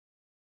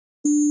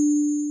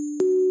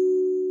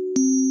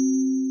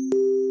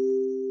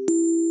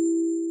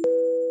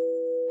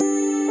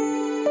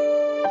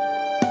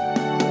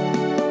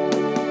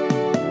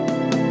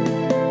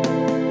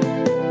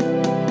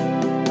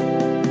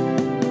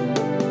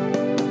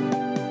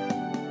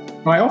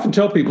I often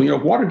tell people,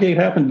 if Watergate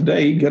happened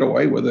today, get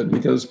away with it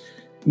because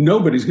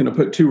nobody's going to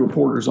put 2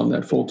 reporters on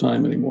that full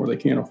time anymore. They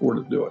can't afford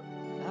to do it.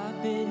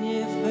 I've been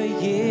here for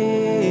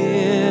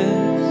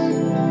years,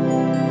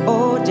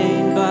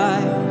 ordained by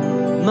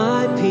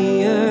my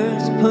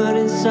peers,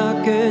 putting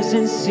suckers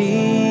in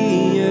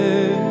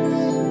seers,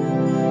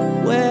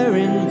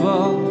 wearing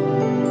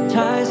bow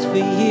ties for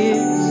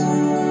years,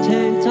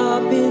 tank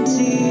top in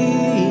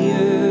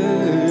tears,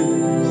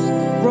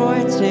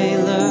 Roy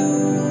Taylor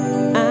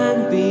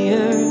and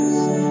beers,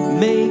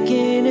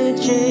 making a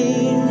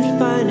change,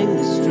 finding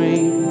the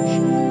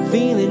strange,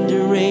 feeling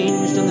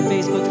deranged on the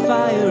Facebook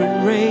fire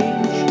and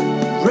rage,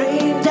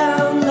 rain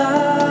down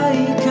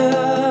like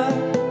a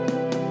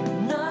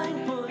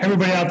 9.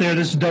 Everybody out there,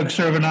 this is Doug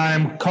Servin.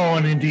 I'm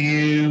calling into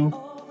you,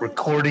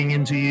 recording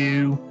into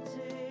you,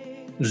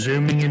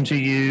 zooming into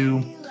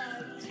you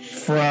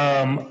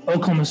from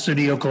Oklahoma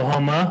City,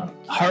 Oklahoma,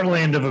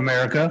 heartland of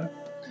America.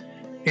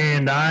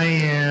 And I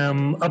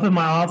am up in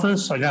my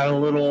office. I got a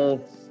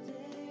little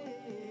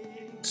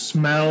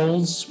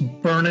smells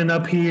burning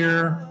up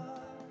here.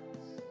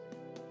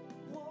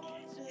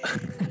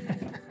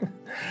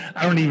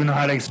 I don't even know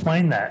how to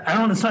explain that.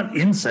 It's not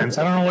incense.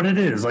 I don't know what it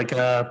is, like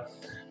a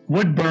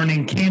wood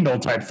burning candle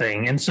type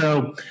thing. And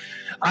so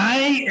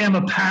I am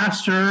a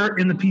pastor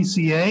in the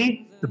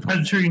PCA, the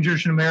Presbyterian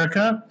Church in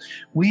America.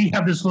 We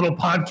have this little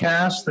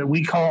podcast that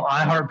we call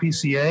I Heart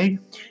PCA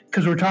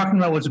because we're talking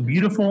about what's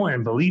beautiful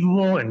and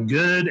believable and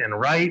good and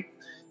right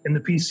in the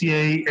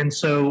PCA. And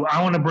so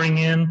I want to bring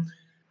in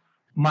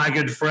my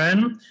good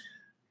friend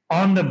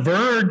on the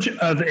verge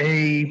of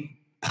a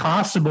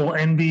possible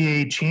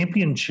NBA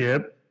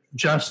championship,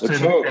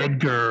 Justin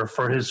Edgar,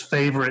 for his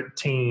favorite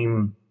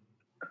team.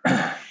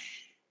 The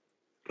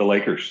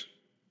Lakers.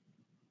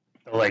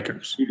 The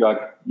Lakers. You, Doug,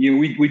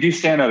 we do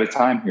stand out of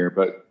time here,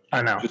 but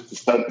I know.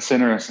 Just to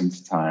center us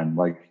into time,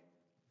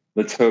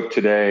 let's hope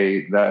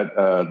today that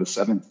the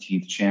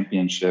 17th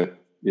championship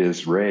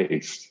is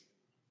raised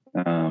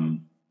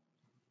in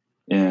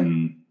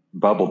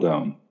Bubble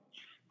Dome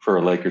for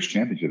a Lakers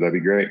championship. That'd be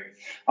great.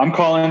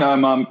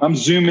 I'm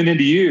zooming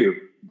into you,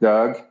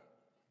 Doug.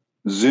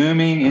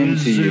 Zooming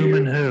into you.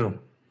 Zooming who?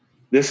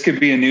 This could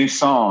be a new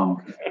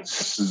song.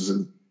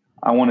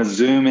 I want to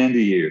zoom into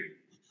you.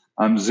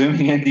 I'm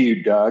zooming into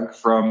you, Doug,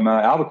 from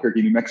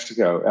Albuquerque, New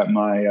Mexico, at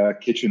my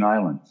kitchen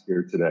island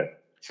here today.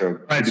 So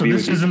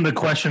this isn't the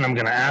question I'm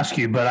going to ask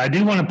you, but I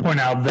do want to point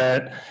out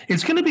that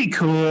it's going to be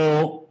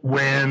cool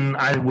when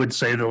I would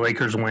say the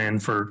Lakers win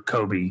for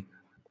Kobe.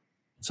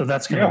 So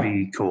that's going to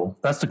be cool.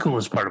 That's the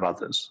coolest part about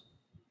this.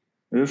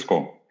 It is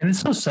cool. And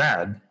it's so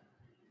sad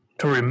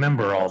to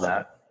remember all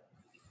that.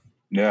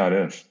 Yeah, it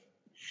is.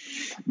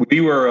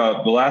 We were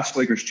the last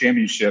Lakers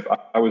championship.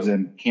 I was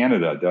in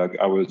Canada, Doug.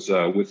 I was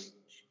with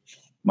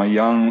my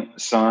young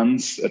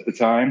sons at the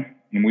time,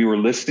 and we were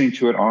listening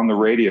to it on the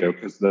radio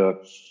because the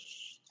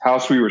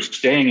house we were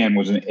staying in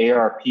was an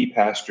ARP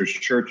pastor's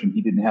church, and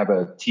he didn't have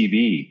a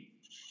TV.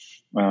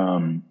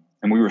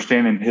 And we were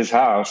staying in his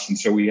house, and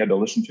so we had to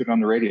listen to it on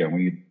the radio.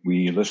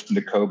 We listened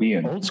to Kobe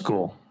and old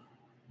school,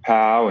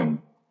 Powell and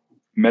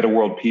Meta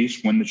World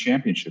Peace win the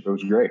championship. It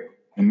was great.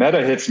 And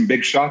Meta hit some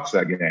big shots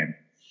that game.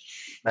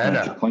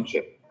 Meta to clinch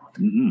it.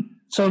 Mm-hmm.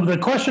 So the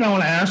question I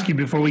want to ask you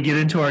before we get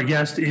into our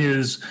guest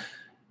is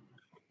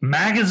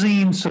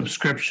magazine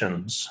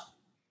subscriptions.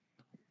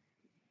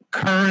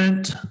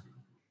 Current,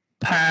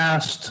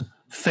 past,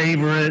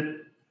 favorite.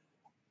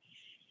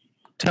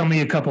 Tell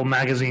me a couple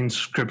magazine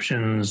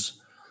subscriptions.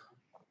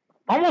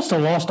 Almost a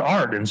lost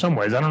art in some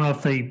ways. I don't know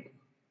if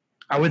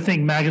I would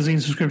think magazine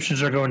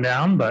subscriptions are going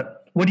down,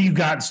 but what do you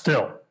got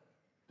still?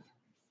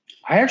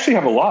 I actually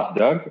have a lot,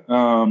 Doug.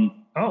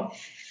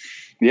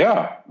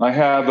 Yeah, I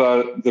have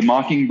the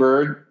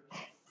Mockingbird,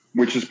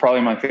 which is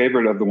probably my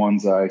favorite of the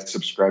ones I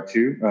subscribe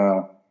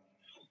to.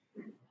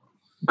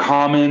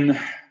 Common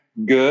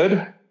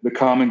Good, the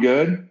Common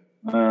Good.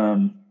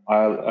 I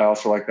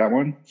also like that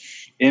one.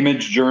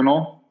 Image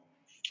Journal,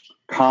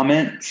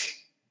 Comment,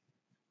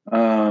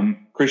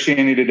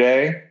 Christianity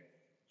Today,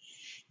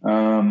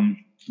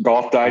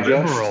 Golf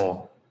Digest.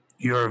 Liberal.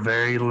 You're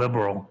very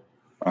liberal.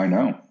 I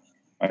know.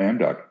 I am,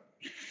 Doug.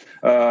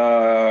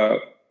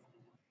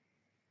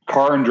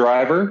 Car and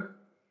Driver,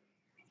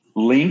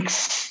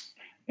 Links,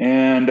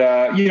 and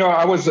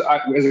I was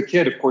as a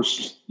kid, of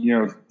course,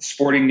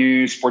 Sporting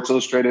News, Sports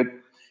Illustrated,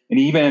 and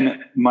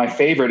even my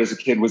favorite as a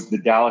kid was the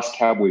Dallas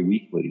Cowboy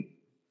Weekly,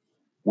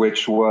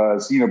 which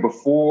was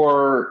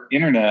before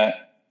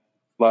internet.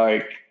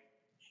 Like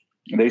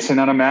they sent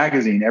out a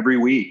magazine every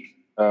week,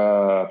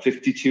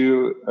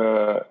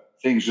 52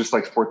 things, just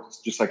like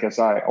sports, just like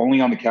SI,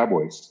 only on the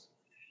Cowboys,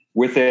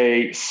 with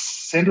a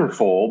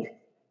centerfold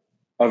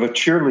of a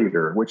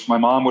cheerleader, which my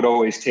mom would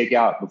always take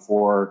out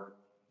before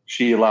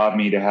she allowed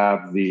me to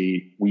have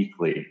the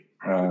weekly.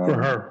 For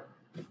her.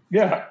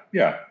 Yeah.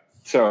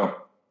 So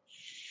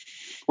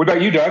what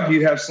about you, Doug? Do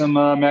you have some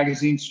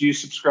magazines you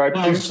subscribe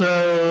to?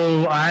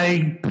 So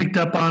I picked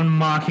up on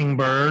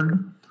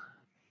Mockingbird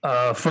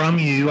from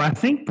you, I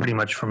think pretty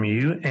much from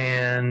you.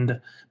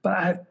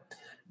 But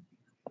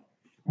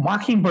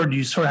Mockingbird,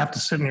 you sort of have to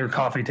sit in your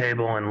coffee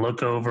table and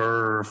look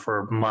over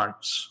for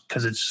months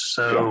because it's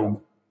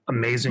so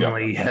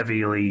amazingly,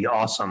 heavily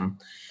awesome.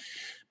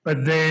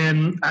 But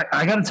then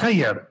I got to tell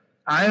you,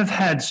 I have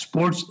had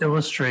Sports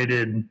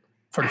Illustrated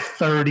for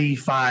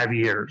 35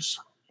 years.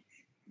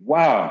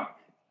 Wow.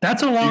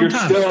 That's a long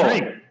time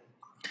straight.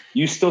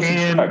 You still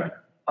subscribe?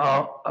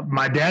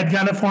 My dad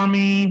got it for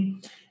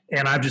me,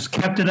 and I've just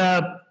kept it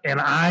up, and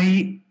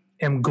I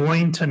am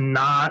going to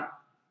not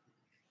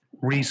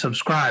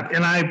resubscribe.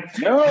 And I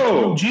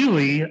told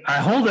Julie, I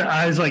hold it.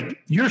 I was like,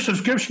 your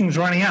subscription's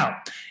running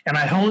out. And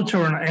I hold it to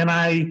her, and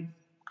I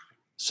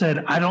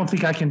said, I don't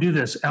think I can do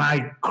this. And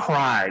I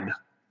cried.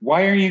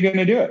 Why are you going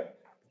to do it?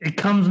 It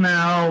comes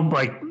now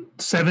like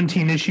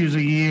 17 issues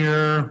a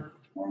year.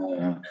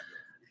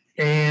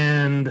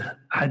 And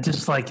I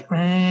just like,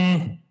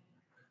 I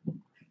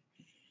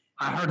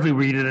hardly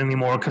read it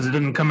anymore because it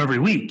doesn't come every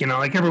week.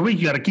 Like every week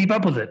you got to keep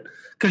up with it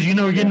because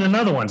you're getting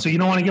another one. So you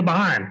don't want to get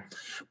behind.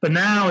 But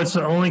now it's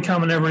only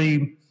coming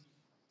every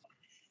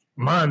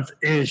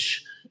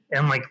month-ish.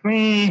 And like,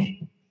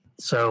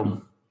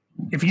 So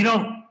if you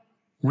don't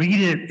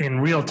read it in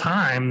real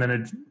time, then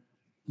it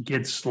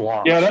gets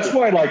lost. Yeah, that's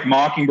why like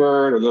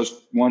Mockingbird or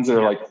those ones that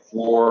are like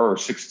 4 or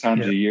 6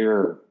 times a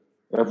year,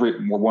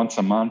 once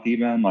a month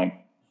even, like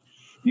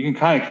you can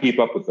kind of keep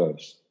up with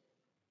those.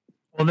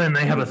 Well, then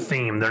they have a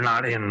theme. They're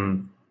not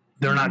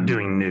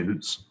doing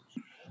news.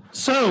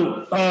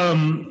 So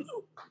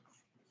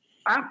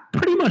I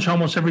pretty much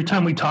almost every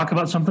time we talk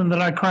about something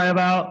that I cry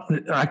about,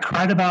 I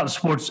cried about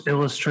Sports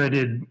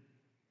Illustrated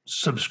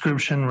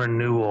subscription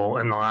renewal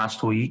in the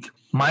last week.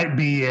 Might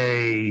be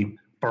a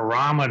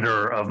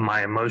barometer of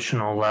my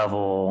emotional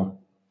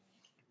level,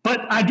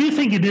 but I do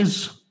think it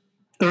is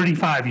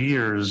 35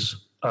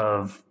 years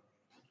of.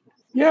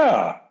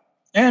 Yeah.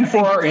 And for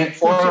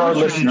our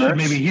listeners,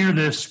 maybe hear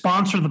this,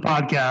 sponsor the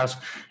podcast,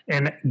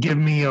 and give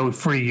me a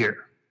free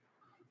year.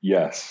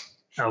 Yes.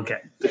 Okay.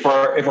 If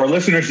our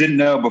listeners didn't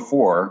know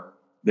before,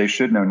 they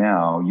should know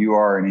now. You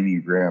are an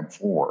Enneagram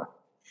 4,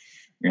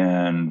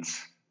 and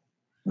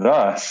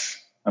thus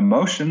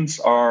emotions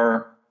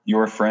are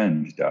your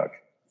friend, Doug.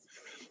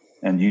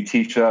 And you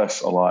teach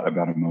us a lot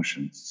about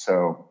emotions.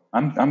 So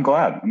I'm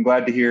glad. I'm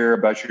glad to hear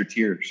about your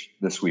tears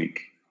this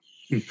week.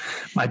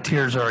 My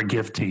tears are a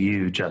gift to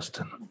you,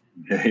 Justin.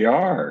 They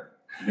are.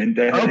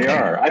 They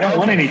are. I don't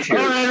want any tears.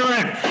 All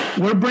right.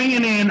 We're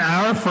bringing in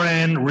our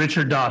friend,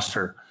 Richard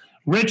Doster.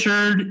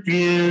 Richard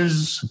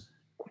is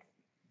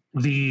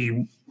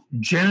the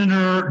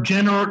general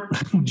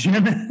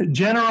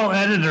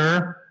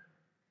editor,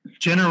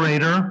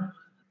 generator,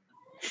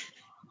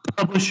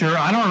 publisher.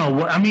 I don't know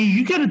what. I mean,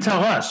 you got to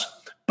tell us.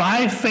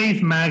 By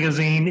Faith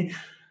magazine.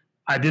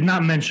 I did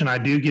not mention I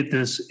do get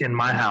this in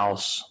my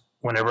house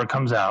whenever it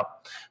comes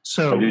out.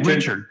 So,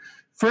 Richard,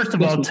 first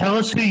of all, tell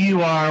us who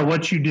you are,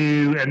 what you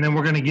do, and then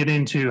we're going to get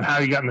into how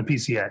you got in the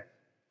PCA.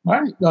 All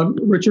right. I'm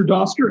Richard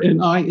Doster,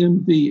 and I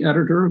am the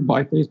editor of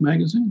By Faith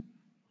magazine.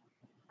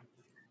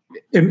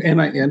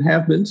 And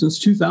have been since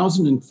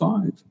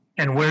 2005.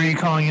 And where are you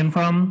calling in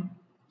from?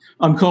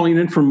 I'm calling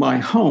in from my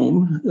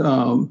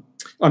home.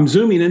 I'm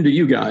zooming into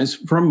you guys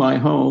from my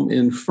home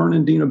in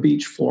Fernandina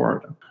Beach,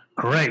 Florida.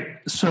 Great.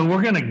 So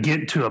we're going to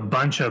get to a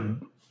bunch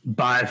of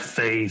By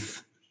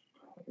Faith.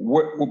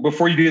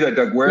 Before you do that,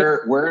 Doug,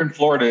 where in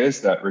Florida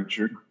is that,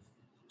 Richard?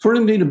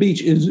 Fernandina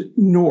Beach is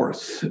the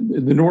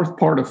north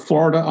part of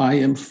Florida. I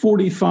am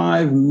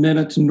 45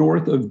 minutes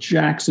north of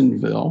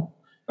Jacksonville.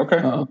 Okay.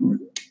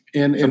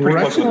 And we're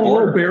actually on a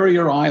little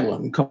barrier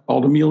island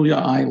called Amelia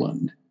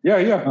Island.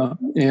 Yeah.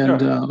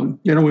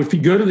 If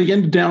you go to the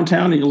end of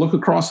downtown and you look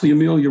across the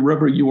Amelia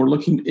River, you are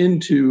looking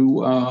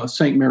into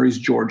St. Mary's,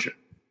 Georgia.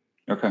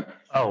 Okay.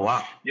 Oh,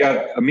 wow.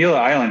 Yeah, Amelia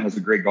Island has a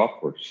great golf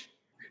course.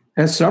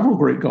 Has several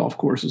great golf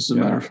courses, as a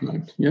matter of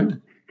fact. Yeah.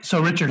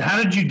 So, Richard,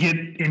 how did you get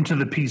into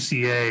the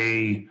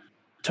PCA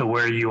to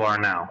where you are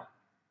now?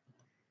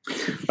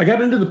 I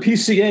got into the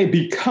PCA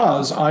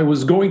because I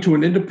was going to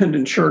an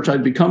independent church.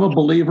 I'd become a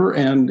believer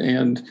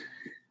and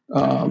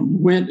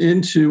went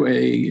into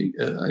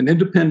an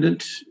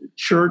independent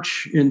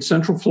church in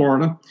Central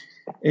Florida,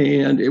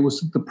 and it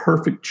was the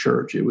perfect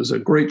church. It was a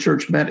great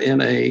church, met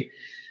in a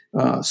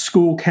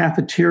school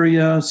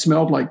cafeteria,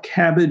 smelled like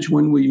cabbage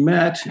when we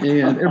met,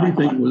 and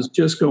everything was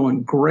just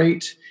going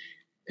great.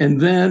 And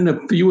then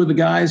a few of the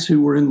guys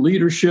who were in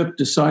leadership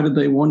decided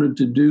they wanted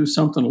to do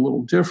something a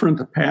little different.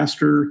 The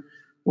pastor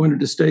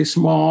wanted to stay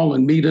small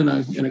and meet in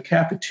a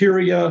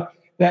cafeteria.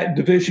 That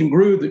division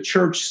grew, the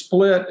church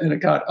split, and it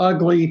got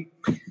ugly,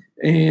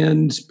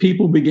 and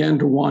people began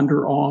to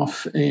wander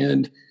off.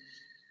 And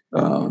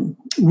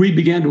we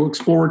began to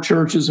explore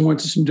churches and went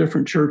to some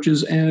different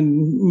churches.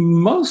 And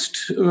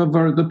most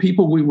of the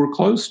people we were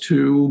close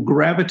to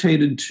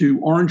gravitated to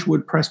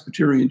Orangewood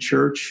Presbyterian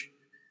Church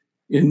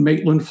in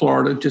Maitland,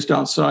 Florida, just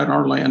outside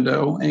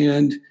Orlando.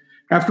 And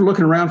after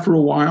looking around for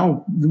a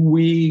while,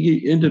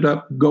 we ended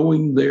up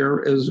going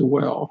there as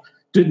well.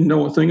 Didn't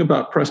know a thing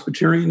about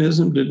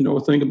Presbyterianism, didn't know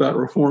a thing about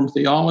Reformed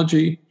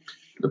theology.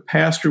 The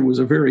pastor was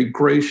a very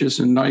gracious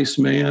and nice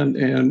man,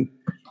 and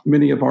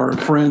many of our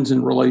friends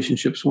and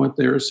relationships went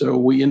there. So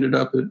we ended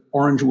up at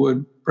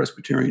Orangewood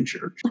Presbyterian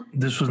Church.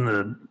 This was in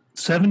the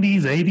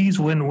 70s, 80s.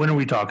 When are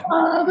we talking?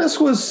 This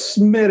was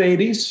mid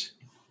 80s.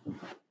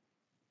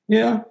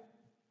 Yeah.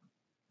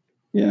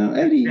 Yeah.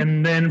 80.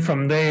 And then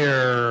from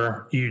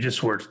there, you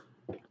just were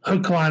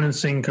hook, line, and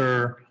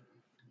sinker.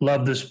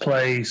 Love this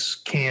place.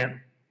 Can't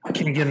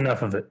get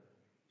enough of it.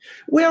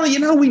 Well,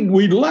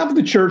 we love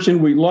the church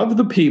and we love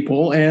the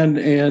people,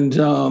 and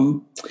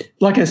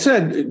like I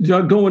said,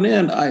 going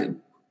in,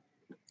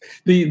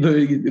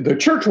 the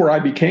church where I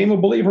became a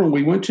believer and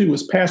we went to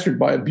was pastored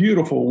by a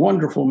beautiful,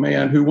 wonderful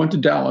man who went to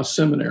Dallas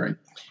Seminary,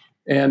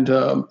 and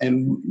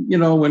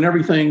when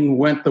everything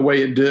went the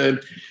way it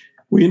did,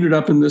 we ended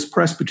up in this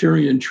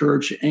Presbyterian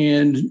church,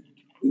 and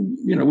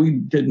we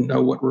didn't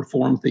know what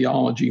Reformed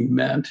theology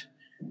meant,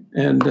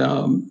 and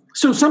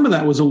so some of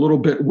that was a little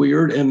bit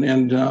weird,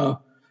 and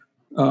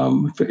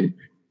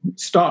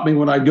stop me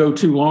when I go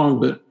too long,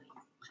 but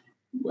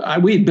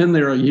we'd been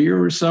there a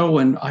year or so,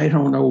 and I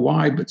don't know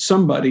why, but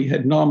somebody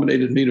had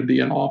nominated me to be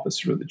an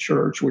officer of the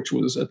church, which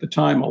was at the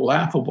time a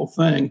laughable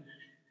thing.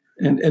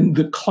 And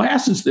the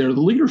classes there,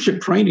 the leadership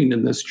training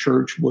in this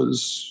church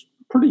was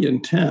pretty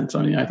intense.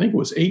 I mean, I think it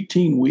was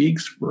 18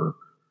 weeks for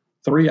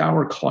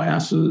 3-hour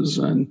classes,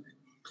 and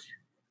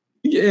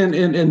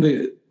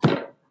the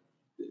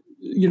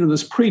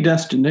this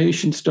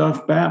predestination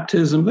stuff,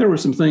 baptism, there were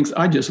some things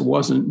I just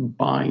wasn't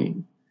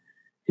buying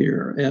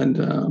here.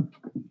 And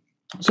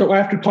so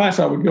after class,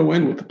 I would go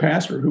in with the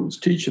pastor who was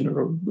teaching,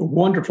 a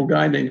wonderful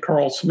guy named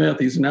Carl Smith.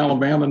 He's in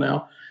Alabama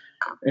now.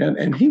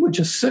 And he would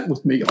just sit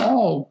with me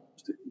all,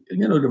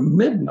 to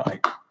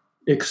midnight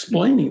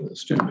explaining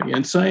this to me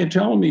and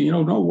telling me,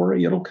 don't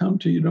worry, it'll come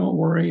to you, don't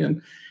worry.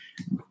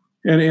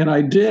 And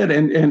I did,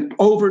 and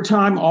over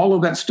time, all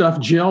of that stuff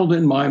gelled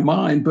in my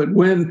mind. But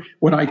when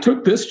I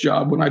took this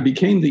job, when I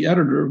became the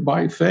editor of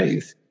By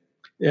Faith,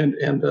 and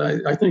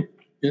I think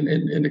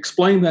and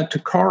explained that to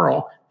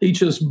Carl, he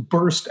just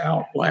burst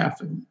out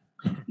laughing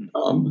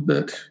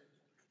that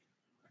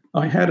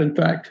I had in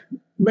fact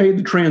made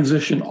the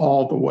transition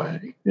all the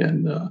way,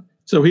 and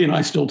so he and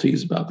I still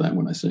tease about that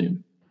when I see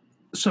him.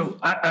 So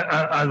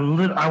I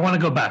want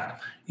to go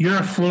back. You're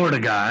a Florida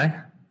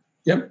guy.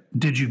 Yep.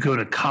 Did you go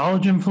to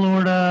college in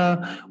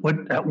Florida?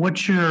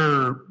 What's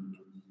your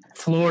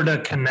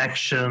Florida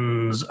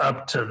connections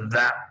up to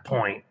that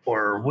point,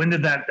 or when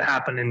did that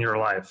happen in your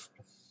life?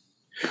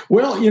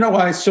 Well,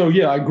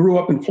 I grew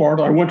up in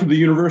Florida. I went to the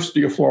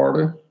University of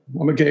Florida.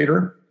 I'm a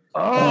Gator.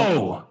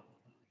 Oh.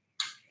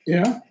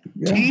 Yeah.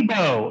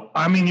 Tebow.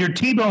 I mean, you're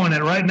Tebowing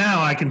it right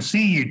now. I can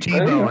see you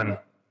Tebowing.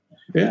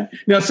 Yeah.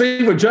 Now,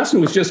 see what Justin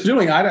was just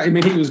doing.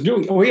 He was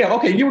doing. Oh, yeah.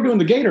 Okay, you were doing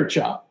the Gator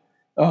chop.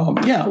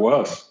 Yeah. It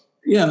was.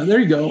 Yeah, there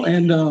you go.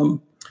 And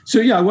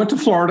I went to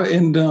Florida,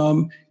 and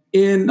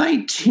in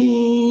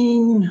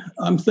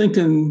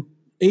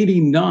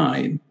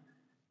 1989,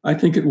 I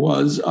think it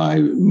was, I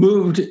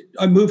moved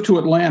to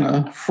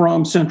Atlanta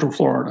from Central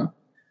Florida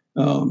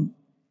to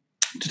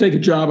take a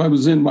job.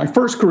 My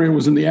first career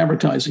was in the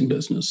advertising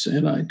business,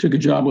 and I took a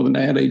job with an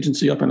ad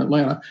agency up in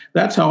Atlanta.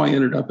 That's how I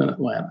ended up in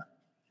Atlanta.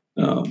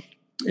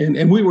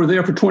 And we were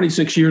there for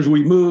 26 years.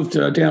 We moved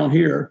down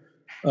here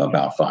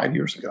about 5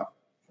 years ago.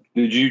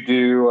 Did you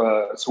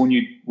do, so when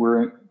you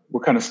were,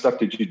 what kind of stuff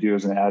did you do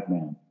as an ad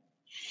man?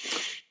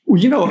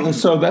 Well,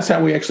 so that's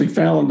how we actually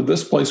fell into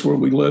this place where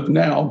we live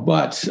now.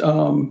 But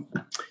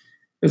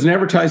as an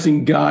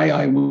advertising guy,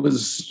 I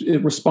was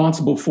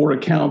responsible for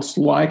accounts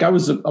like I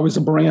was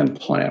a brand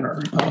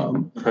planner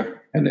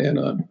and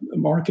a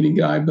marketing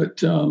guy. But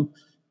the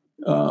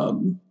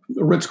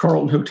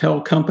Ritz-Carlton Hotel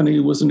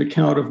Company was an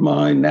account of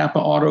mine. Napa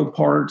Auto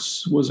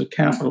Parts was an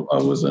account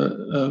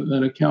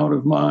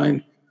of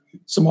mine.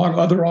 Some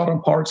other auto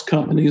parts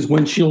companies,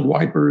 windshield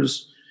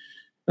wipers,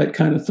 that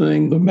kind of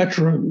thing. The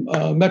Metro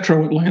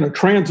Atlanta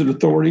Transit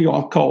Authority,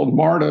 called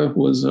MARTA,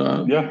 was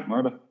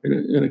MARTA,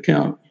 an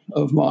account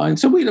of mine.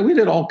 So we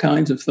did all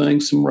kinds of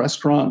things, some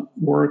restaurant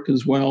work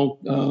as well,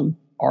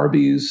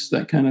 Arby's,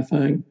 that kind of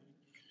thing.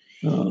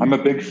 I'm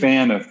a big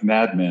fan of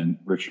Mad Men,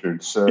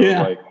 Richard. So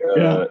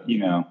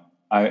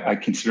I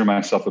consider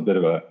myself a bit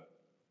of a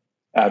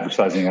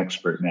advertising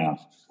expert now.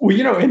 Well,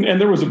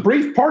 and there was a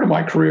brief part of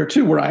my career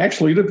too where I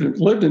actually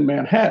lived in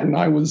Manhattan.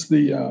 I was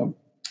in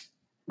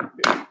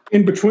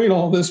between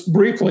all this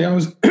briefly, I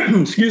was,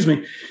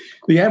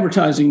 the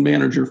advertising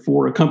manager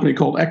for a company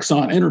called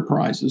Exxon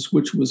Enterprises,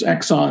 which was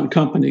Exxon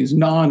Company's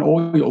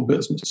non-oil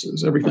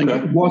businesses, everything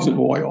that wasn't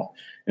oil.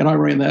 And I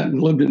ran that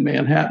and lived in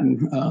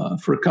Manhattan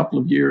for a couple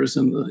of years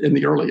in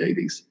the early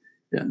 80s.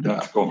 And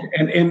that's cool.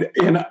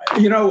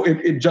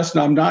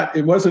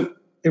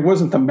 It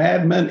wasn't the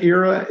Mad Men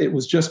era. It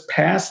was just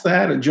past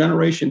that, a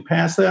generation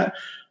past that.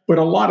 But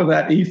a lot of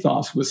that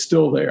ethos was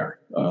still there.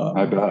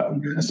 I bet.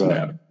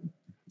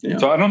 Yeah.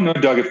 So I don't know,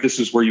 Doug, if this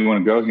is where you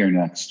want to go here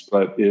next,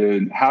 but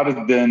how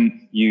did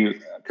then you,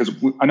 because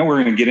I know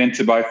we're going to get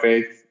into By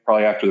Faith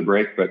probably after the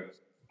break, but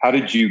how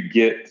did you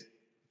get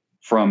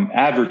from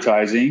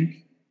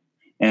advertising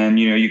and,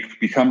 you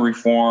become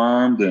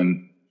Reformed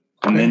and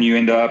And then you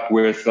end up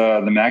with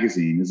the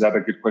magazine. Is that a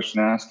good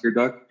question to ask here,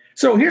 Doug?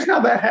 So here's how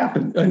that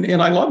happened.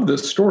 And I love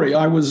this story.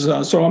 I was,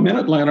 so I'm in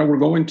Atlanta. We're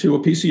going to a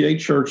PCA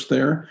church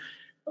there.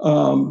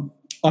 I'm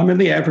in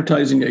the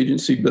advertising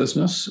agency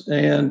business.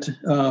 And,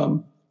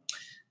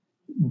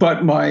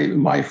 but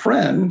my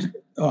friend,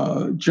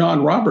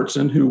 John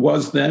Robertson, who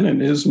was then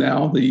and is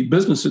now the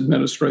business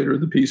administrator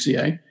of the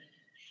PCA,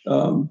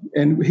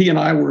 and he and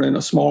I were in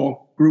a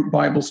small group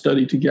Bible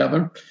study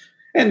together.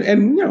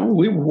 And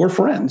we were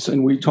friends,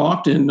 and we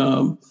talked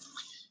in,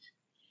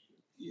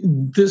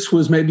 this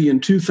was maybe in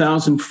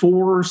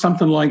 2004 or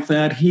something like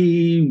that.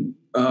 He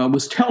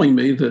was telling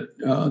me that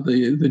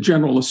the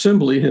General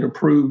Assembly had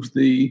approved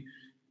the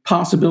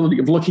possibility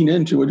of looking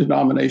into a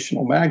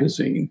denominational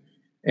magazine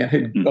and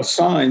had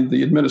assigned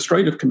the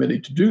administrative committee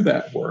to do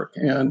that work.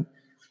 And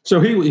so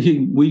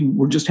we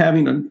were just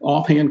having an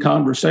offhand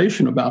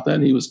conversation about that,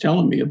 and he was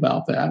telling me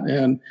about that.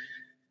 And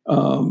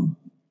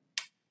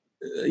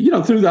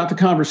throughout the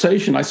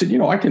conversation, I said,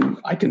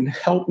 I can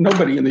help.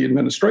 Nobody in the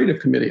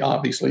administrative committee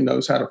obviously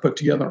knows how to put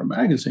together a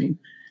magazine.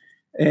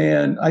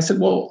 And I said,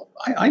 well,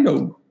 I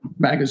know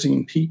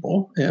magazine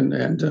people,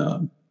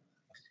 and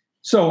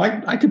so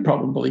I could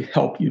probably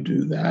help you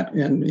do that.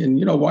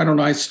 And why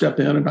don't I step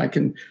in and I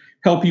can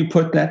help you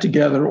put that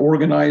together,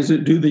 organize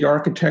it, do the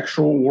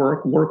architectural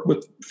work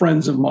with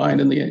friends of mine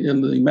in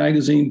the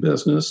magazine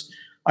business.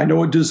 I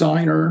know a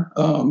designer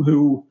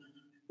who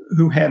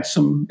had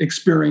some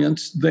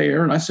experience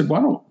there, and I said, why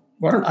don't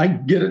I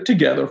get it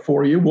together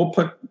for you? We'll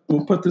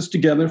put this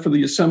together for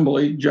the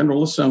assembly,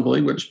 General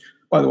Assembly, which,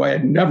 by the way, I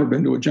had never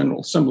been to a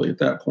General Assembly at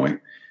that point.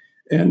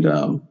 And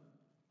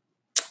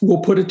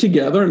we'll put it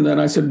together. And then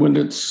I said, when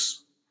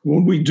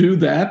we do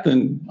that,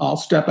 then I'll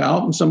step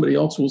out and somebody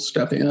else will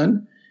step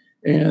in.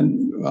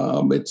 And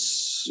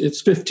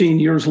it's 15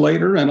 years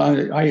later, and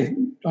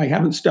I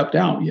haven't stepped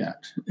out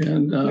yet.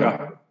 And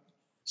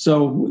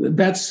so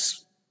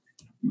that's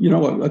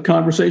a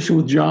conversation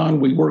with John.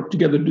 We worked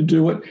together to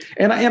do it,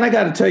 and I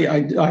got to tell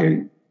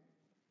you,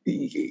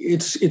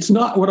 it's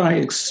not what I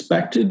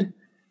expected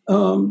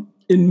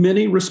in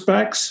many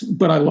respects,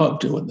 but I love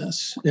doing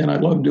this, and I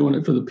love doing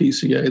it for the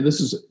PCA. This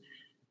is,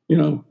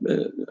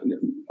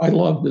 I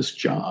love this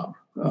job.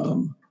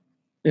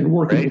 And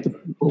working with the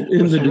people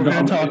in the We're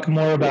going to talk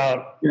more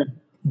about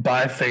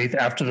By Faith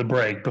after the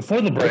break. Before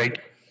the break,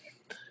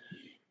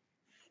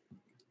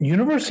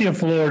 University of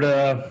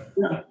Florida,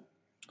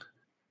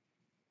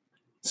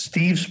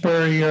 Steve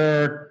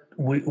Spurrier,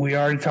 we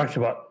already talked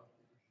about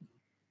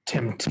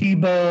Tim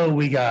Tebow,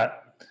 we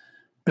got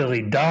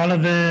Billy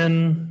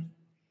Donovan,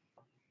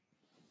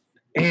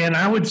 and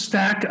I would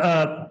stack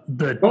up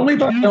the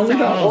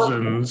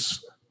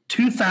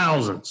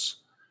 2000s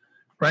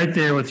right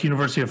there with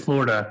University of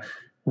Florida,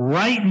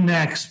 right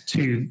next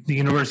to the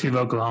University of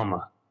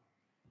Oklahoma.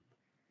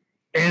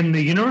 And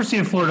the University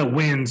of Florida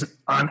wins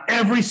on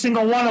every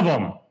single one of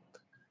them.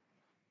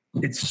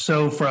 It's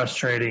so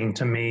frustrating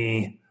to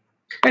me.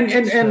 And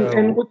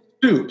with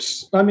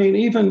Stoops, I mean,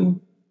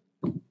 even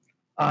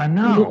I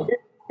know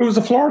he was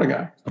a Florida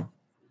guy.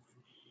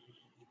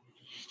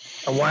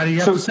 Why do you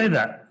have to say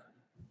that?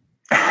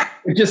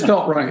 It just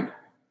felt right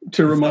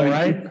to remind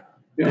right? you.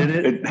 Yeah.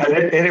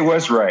 It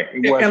was right.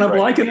 And I'm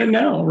liking it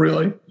now,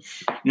 really.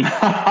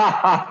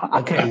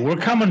 Okay, we're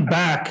coming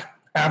back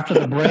after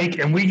the break,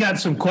 and we got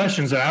some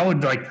questions that I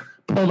would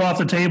pulled off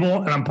the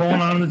table, and I'm pulling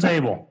on the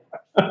table.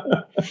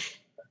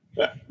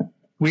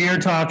 We are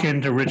talking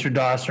to Richard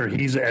Doster.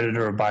 He's the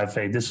editor of By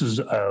Faith. This is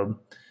a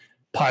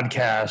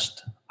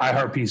podcast,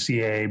 iHeart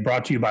PCA,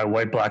 brought to you by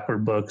White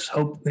Blackbird Books.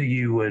 Hope that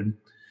you would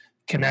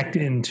connect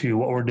into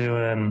what we're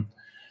doing,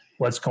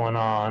 what's going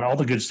on, all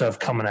the good stuff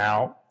coming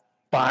out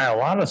by a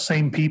lot of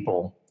same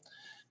people.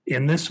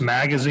 In this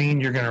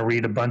magazine, you're going to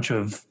read a bunch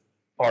of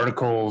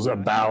articles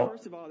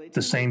about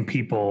the same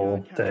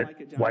people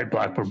that White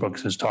Blackbird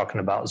Books is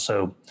talking about.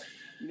 So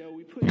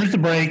here's the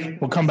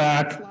break. We'll come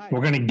back.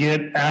 We're going to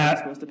get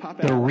at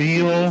the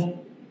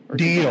real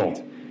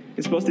deal.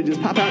 It's supposed to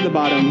just pop out the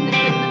bottom.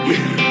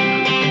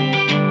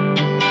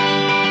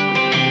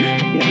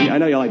 Yeah, I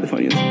know y'all like the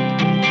Funyuns.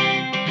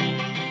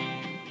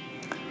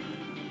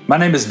 My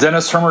name is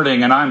Dennis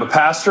Hermerding, and I'm a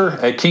pastor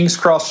at King's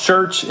Cross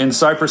Church in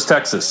Cypress,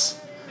 Texas.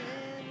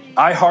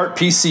 iHeart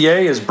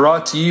PCA is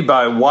brought to you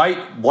by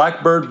White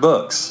Blackbird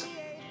Books.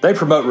 They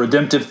promote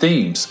redemptive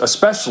themes,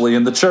 especially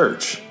in the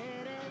church.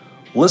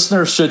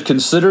 Listeners should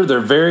consider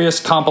their various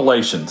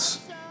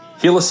compilations: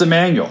 Heal Us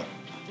Emmanuel,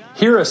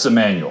 Hear Us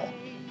Emmanuel,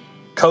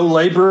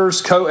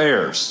 Co-Laborers,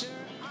 Co-Heirs.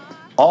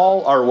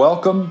 All are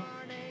welcome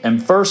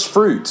and first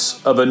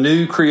fruits of a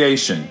new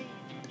creation.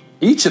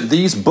 Each of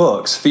these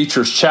books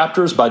features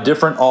chapters by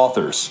different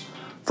authors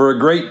for a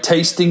great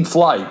tasting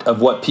flight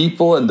of what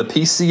people in the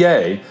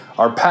PCA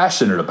are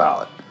passionate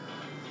about.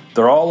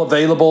 They're all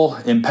available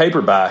in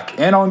paperback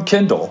and on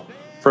Kindle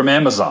from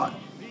Amazon.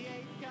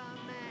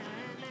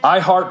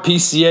 iHeart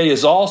PCA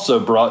is also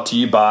brought to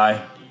you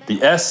by the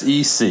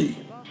SEC.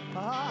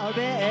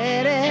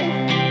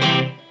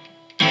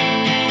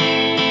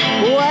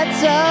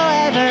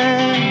 Whatsoever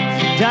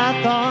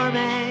doth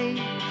remain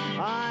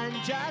unto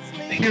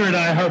Here at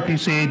iHeart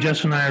PCA,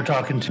 Jess and I are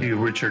talking to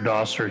Richard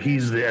Dosser.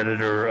 He's the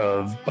editor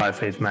of By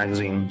Faith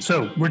Magazine.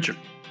 So, Richard,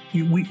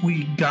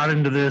 we got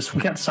into this.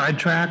 We got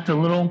sidetracked a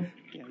little.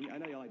 Yeah, I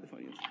know you like the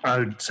funny ones. I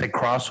would say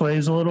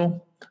crossways a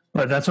little,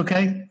 but that's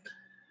okay.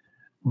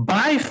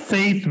 By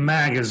Faith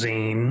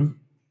Magazine,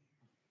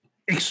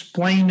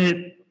 explain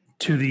it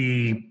to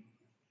the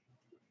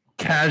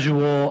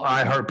casual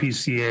iHeart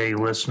PCA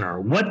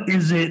listener. What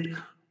is it?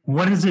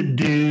 What does it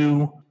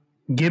do?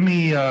 Give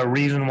me a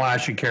reason why I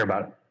should care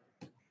about it.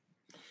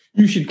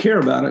 You should care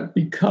about it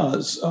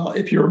because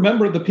if you're a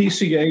member of the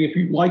PCA, if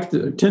you like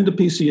to attend a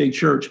PCA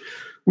church,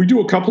 we do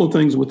a couple of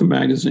things with the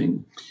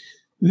magazine.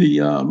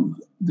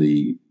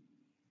 The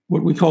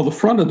what we call the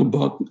front of the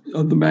book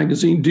of the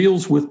magazine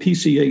deals with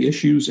PCA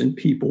issues and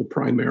people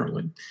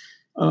primarily.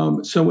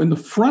 So in the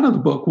front of the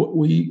book, what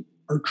we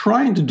are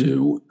trying to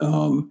do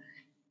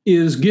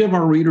is give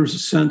our readers a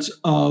sense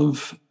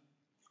of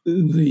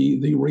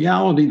the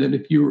reality that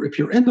if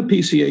you're in the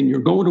PCA and you're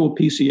going to a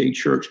PCA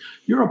church,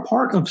 you're a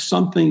part of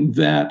something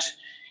that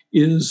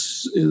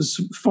is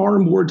far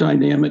more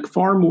dynamic,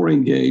 far more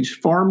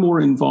engaged, far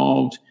more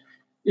involved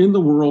in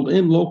the world,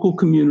 in local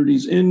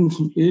communities,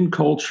 in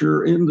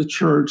culture, in the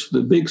church,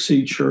 the Big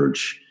C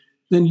church,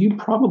 than you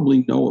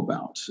probably know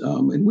about.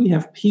 And we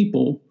have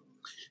people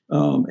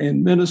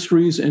and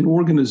ministries and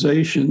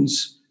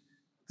organizations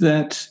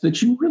that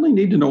you really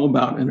need to know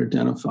about and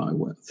identify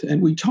with.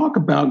 And we talk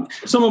about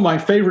some of my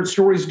favorite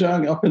stories,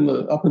 Doug, up in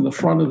the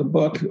front of the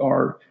book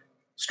are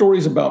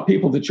stories about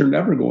people that you're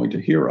never going to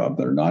hear of.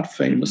 They're not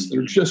famous.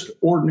 They're just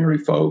ordinary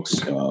folks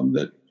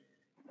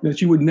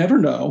that you would never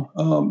know,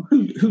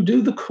 who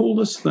do the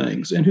coolest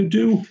things and who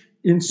do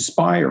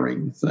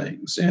inspiring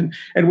things. And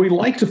we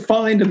like to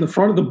find in the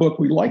front of the book,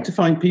 we like to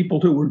find people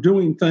who are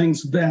doing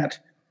things that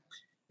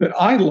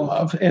I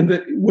love, and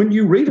that when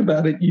you read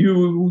about it,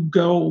 you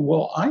go,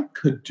 well, I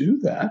could do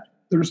that.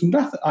 There's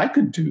nothing, I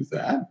could do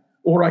that,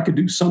 or I could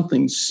do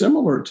something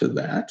similar to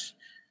that.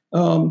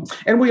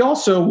 And we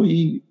also,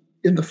 in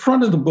the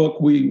front of the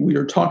book, we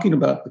are talking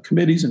about the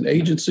committees and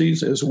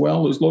agencies as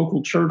well as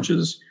local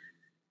churches.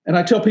 And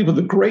I tell people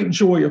the great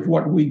joy of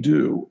what we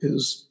do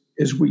is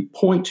we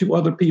point to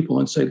other people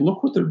and say,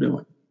 look what they're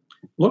doing.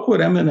 Look what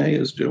MNA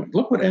is doing.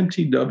 Look what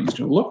MTW is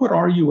doing. Look what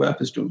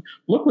RUF is doing.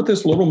 Look what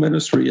this little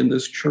ministry in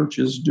this church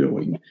is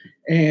doing.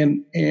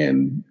 And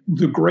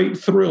the great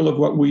thrill of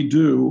what we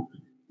do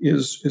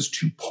is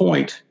to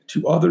point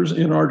to others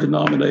in our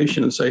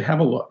denomination and say, have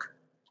a look.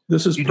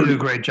 This is You do a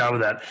great job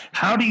with that.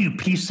 How do you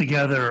piece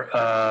together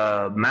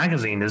a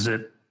magazine? Is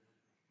it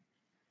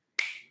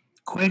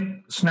quick,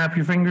 snap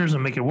your fingers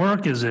and make it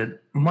work? Is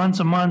it months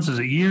and months? Is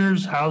it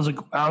years? How's it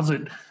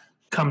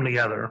come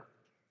together?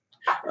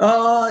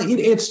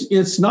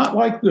 It's not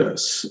like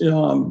this,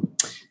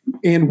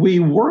 and we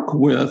work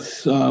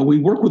with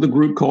a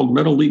group called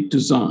Metal Leap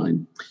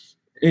Design,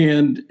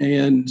 and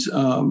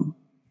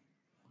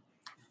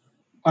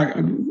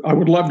I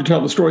would love to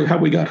tell the story how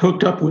we got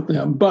hooked up with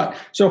them. But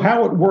so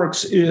how it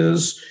works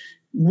is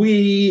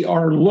we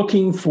are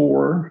looking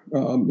for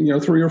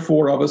 3 or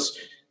 4 of us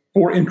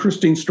for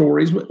interesting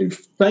stories.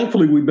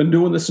 Thankfully, we've been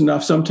doing this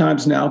enough.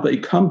 Sometimes now they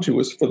come to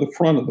us for the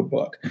front of the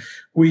book.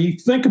 We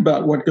think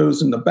about what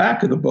goes in the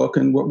back of the book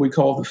and what we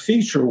call the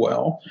feature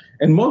well.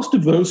 And most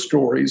of those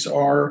stories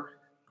are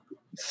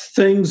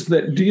things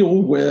that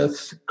deal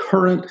with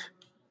current,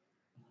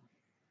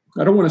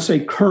 I don't want to say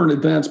current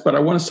events, but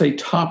I want to say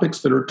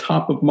topics that are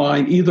top of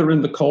mind, either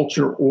in the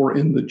culture or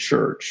in the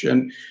church.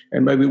 And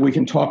maybe we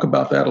can talk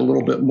about that a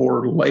little bit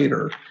more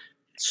later.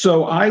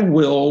 So I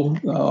will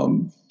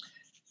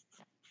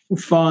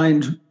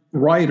find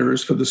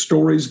writers for the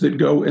stories that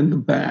go in the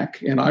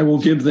back, and I will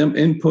give them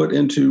input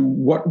into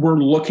what we're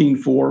looking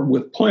for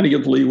with plenty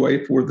of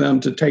leeway for them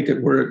to take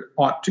it where it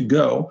ought to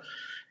go.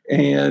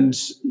 And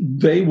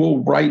they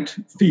will write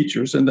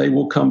features and they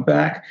will come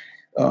back.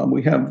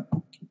 We have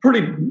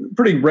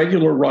pretty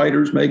regular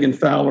writers, Megan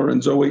Fowler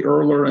and Zoe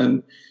Erler,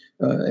 and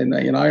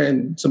I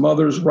and some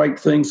others write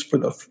things for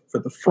the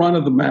front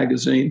of the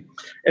magazine.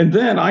 And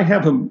then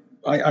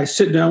I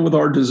sit down with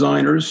our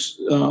designers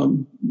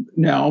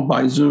now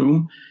by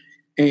Zoom,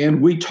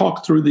 and we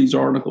talk through these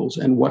articles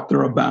and what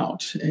they're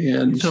about.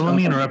 And so let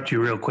me interrupt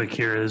you real quick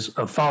here. Is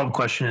a follow-up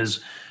question is,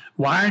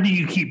 why do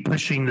you keep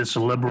pushing this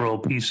liberal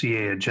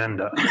PCA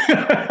agenda?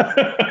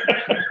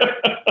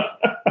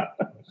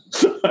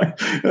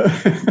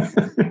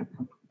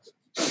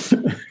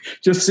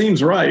 Just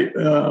seems right.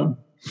 That's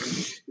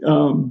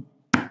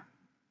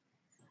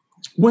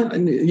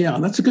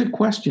a good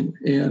question.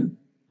 And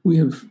we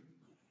have,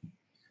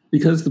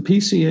 because the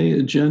PCA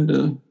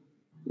agenda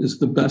is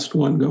the best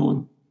one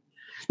going.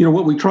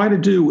 What we try to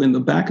do in the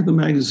back of the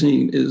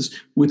magazine is,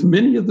 with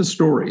many of the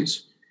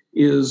stories,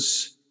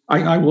 is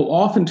I will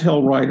often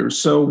tell writers,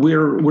 so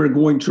we're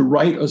going to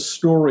write a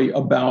story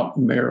about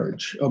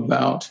marriage,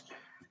 about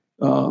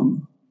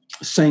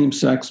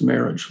same-sex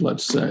marriage,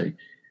 let's say.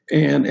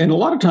 And a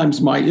lot of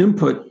times my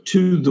input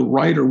to the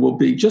writer will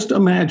be, just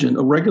imagine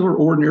a regular,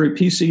 ordinary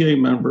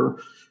PCA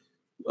member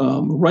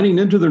running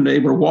into their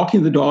neighbor,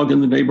 walking the dog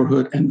in the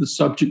neighborhood, and the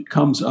subject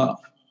comes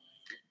up.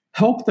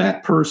 help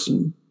that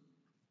person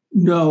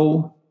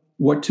know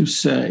what to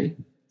say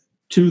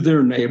to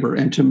their neighbor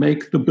and to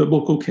make the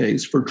biblical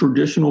case for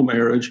traditional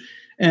marriage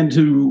and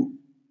to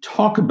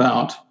talk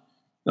about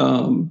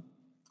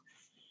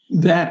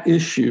that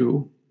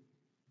issue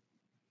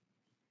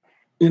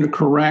in a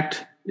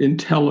correct,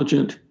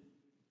 intelligent,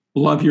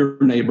 love your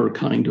neighbor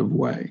kind of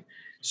way.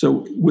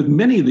 So with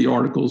many of the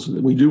articles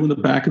that we do in the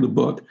back of the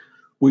book,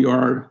 we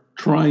are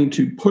trying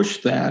to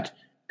push that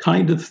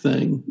kind of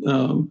thing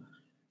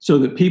so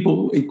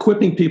that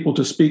equipping people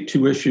to speak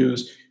to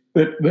issues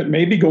that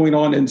may be going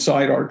on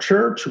inside our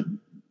church,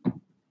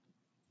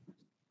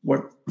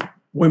 what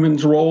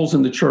women's roles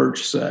in the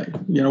church say.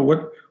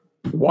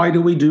 Why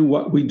do we do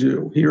what we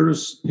do?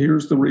 Here's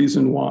the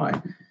reason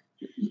why.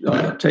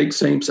 Take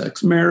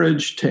same-sex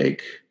marriage,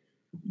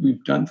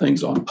 we've done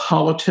things on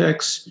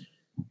politics.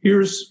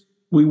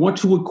 We want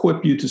to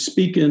equip you to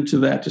speak into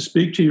that, to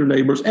speak to your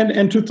neighbors,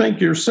 and to think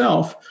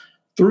yourself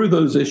through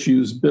those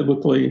issues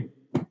biblically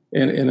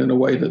and in a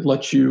way that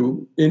lets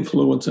you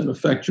influence and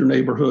affect your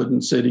neighborhood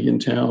and city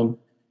and town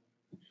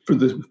for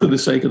the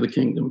sake of the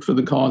kingdom, for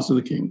the cause of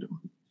the kingdom.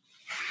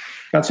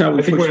 That's how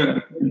we push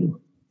it.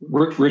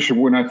 Richard,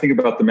 when I think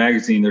about the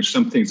magazine, there's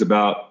some things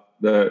about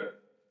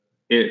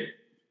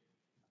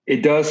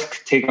it does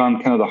take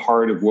on kind of the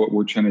heart of what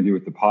we're trying to do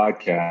with the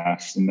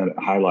podcast, and that it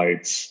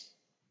highlights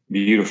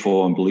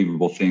beautiful and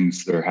believable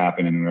things that are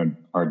happening in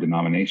our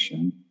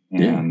denomination,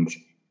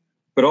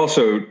 but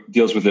also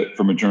deals with it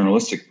from a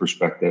journalistic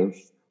perspective,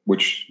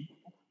 which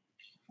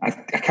I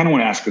kind of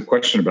want to ask a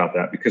question about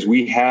that, because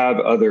we have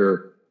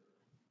other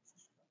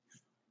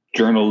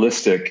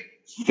journalistic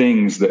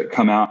things that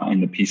come out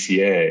in the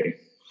PCA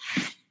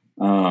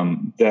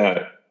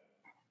that,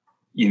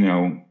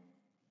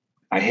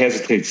 I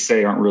hesitate to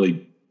say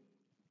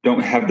don't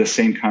have the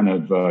same kind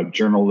of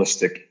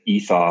journalistic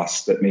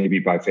ethos that maybe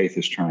By Faith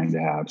is trying to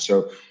have.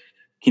 So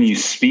can you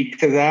speak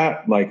to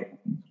that? Like,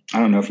 I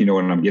don't know if you know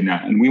what I'm getting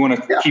at. And we want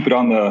to keep it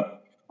on the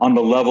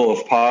level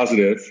of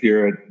positive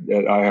here at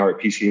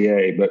iHeart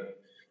PCA. But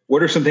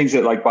what are some things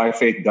that like By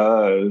Faith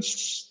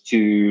does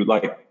to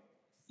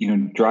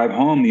drive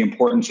home the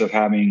importance of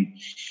having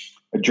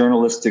a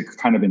journalistic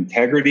kind of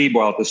integrity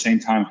while at the same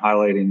time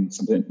highlighting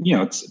something,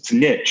 it's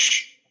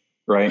niche.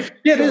 Right.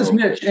 Yeah, it is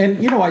niche.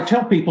 And, I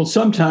tell people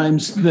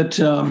sometimes that,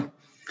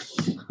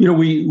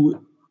 we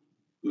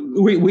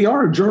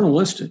are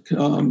journalistic.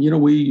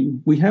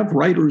 We have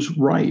writers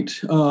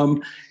write.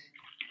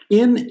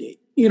 In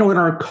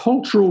our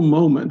cultural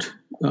moment,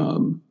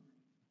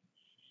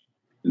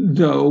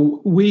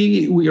 though,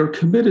 we are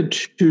committed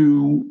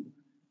to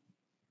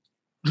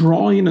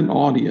drawing an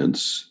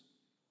audience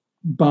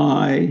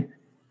by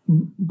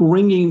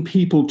bringing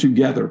people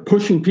together,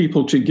 pushing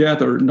people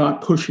together,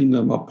 not pushing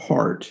them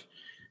apart.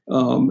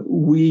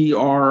 We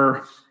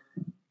are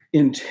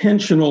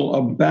intentional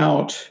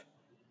about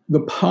the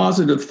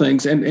positive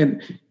things.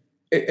 And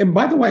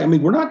by the way,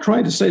 we're not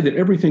trying to say that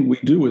everything we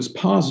do is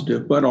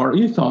positive, but our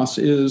ethos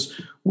is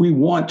we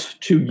want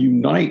to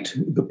unite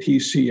the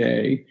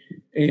PCA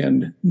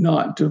and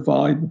not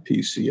divide the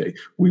PCA.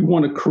 We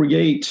want to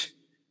create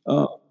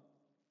a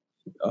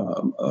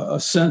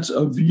sense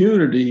of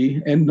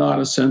unity and not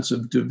a sense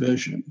of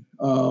division.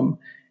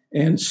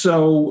 And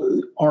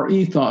so our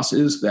ethos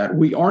is that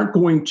we aren't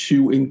going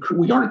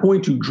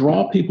to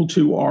draw people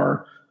to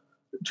our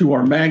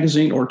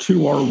magazine or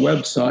to our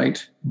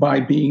website by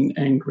being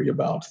angry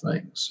about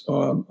things,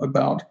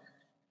 about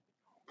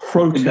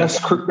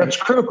protest. That's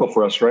critical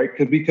for us, right?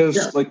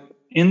 Because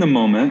in the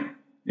moment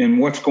and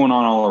what's going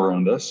on all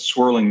around us,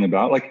 swirling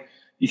about, like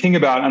you think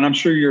about, and I'm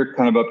sure you're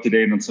kind of up to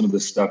date on some of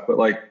this stuff, but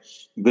like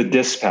the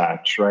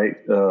Dispatch, right?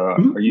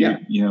 Are you,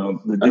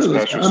 the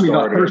Dispatch was started.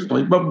 Not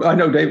personally, but I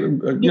know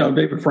David,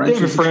 David French.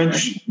 David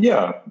French,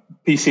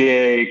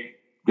 PCA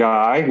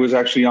guy, was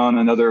actually on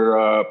another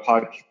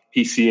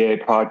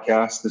PCA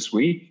podcast this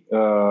week.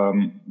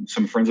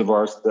 Some friends of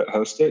ours that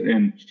host it,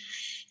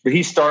 but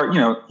he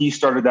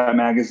started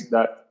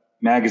that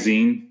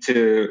magazine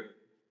to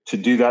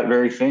do that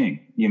very thing,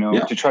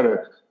 to try to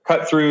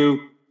cut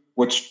through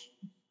what's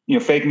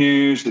fake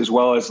news as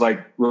well as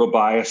like real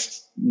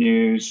biased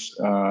news.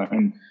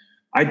 And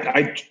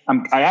I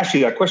asked you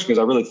that question because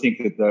I really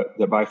think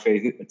that By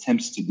Faith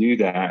attempts to do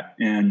that,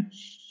 and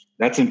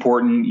that's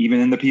important even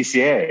in the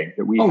PCA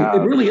that we have. It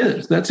really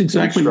is. That's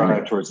exactly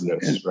right. Towards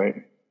this,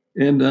 right?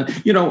 And I'm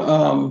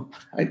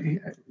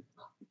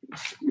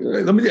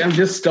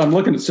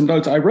looking at some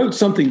notes. I wrote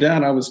something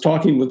down. I was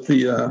talking with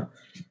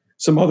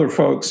some other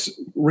folks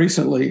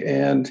recently,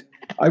 and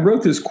I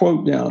wrote this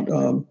quote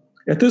down.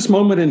 At this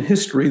moment in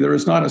history, there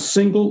is not a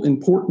single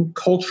important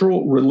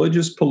cultural,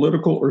 religious,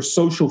 political, or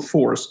social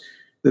force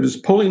that is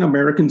pulling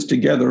Americans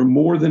together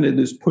more than it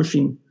is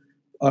pushing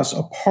us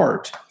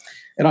apart.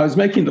 And I was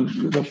making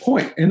the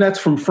point, and that's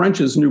from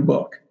French's new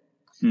book.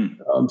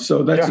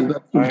 So that's from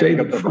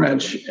David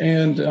French.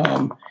 And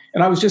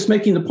I was just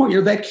making the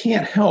point, that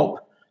can't help,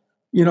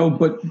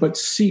 but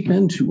seep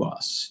into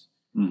us.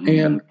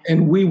 Mm-hmm.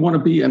 And we want to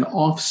be an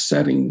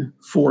offsetting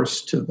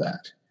force to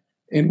that.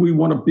 And we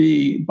want to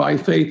be, By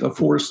Faith, a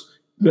force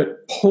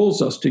that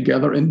pulls us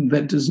together and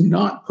that does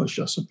not push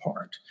us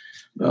apart.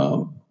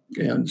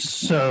 And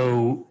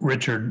so,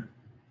 Richard,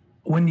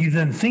 when you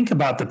then think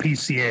about the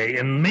PCA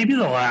and maybe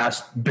the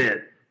last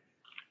bit,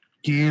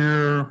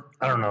 year,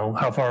 I don't know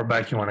how far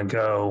back you want to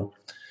go.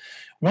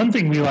 One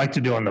thing we like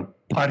to do on the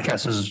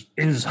podcast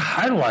is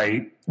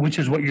highlight, which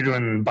is what you're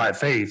doing by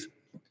faith,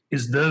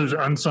 is those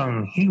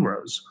unsung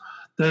heroes.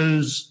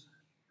 Those,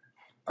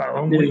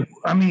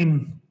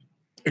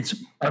 it's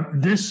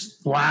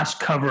this last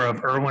cover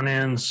of Irwin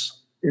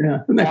Inns.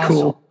 Yeah, isn't that awesome.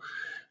 Cool?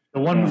 The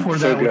one before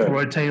that with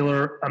Roy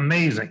Taylor,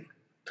 amazing,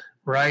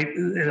 right?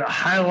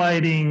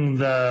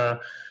 Highlighting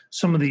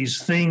some of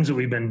these things that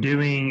we've been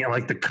doing,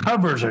 like the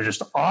covers are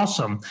just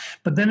awesome.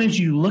 But then as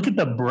you look at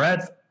the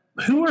breadth,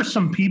 who are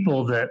some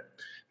people that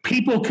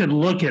people could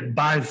look at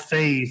by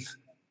faith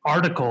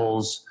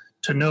articles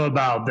to know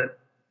about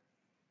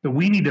that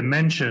we need to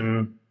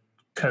mention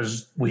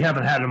because we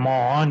haven't had them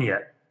all on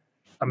yet?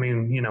 I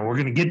mean, we're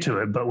going to get to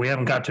it, but we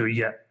haven't got to it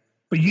yet.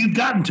 But you've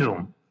gotten to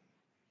them.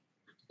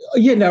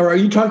 Yeah. Now, are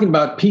you talking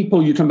about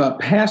people? You're talking about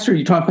pastors?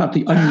 You're talking about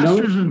the unknown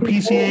pastors and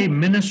PCA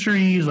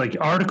ministries, like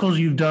articles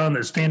you've done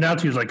that stand out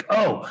to you? Is like,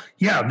 oh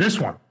yeah, this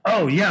one.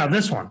 Oh yeah,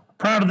 this one.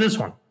 Proud of this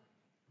one.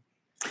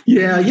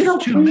 Yeah,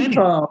 too many.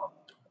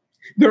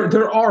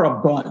 There are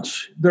a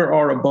bunch.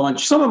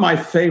 Some of my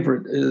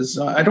favorite is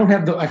I don't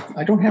have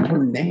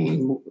her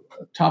name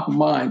top of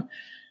mind,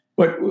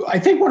 but I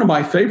think one of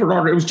my favorite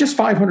articles. It was just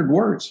 500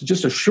 words,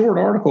 just a short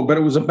article, but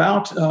it was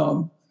about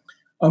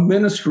a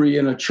ministry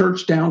in a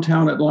church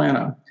downtown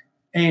Atlanta,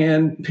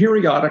 and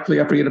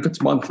periodically, I forget if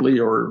it's monthly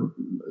or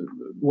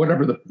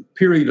whatever the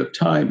period of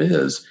time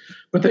is,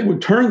 but they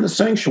would turn the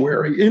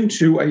sanctuary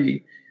into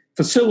a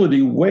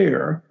facility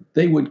where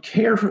they would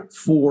care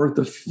for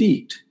the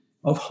feet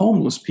of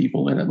homeless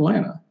people in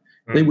Atlanta.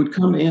 Mm-hmm. They would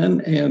come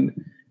in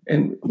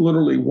and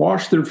literally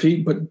wash their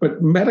feet,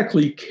 but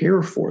medically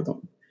care for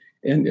them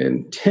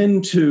and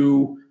tend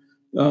to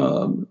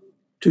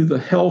the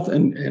health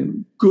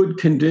and good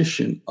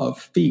condition of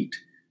feet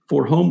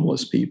for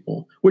homeless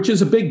people, which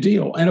is a big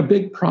deal and a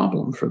big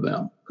problem for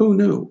them. Who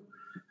knew?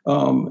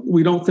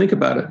 We don't think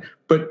about it,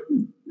 but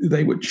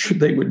they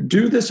would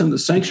do this in the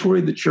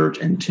sanctuary of the church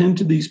and tend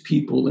to these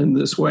people in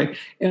this way.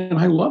 And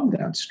I love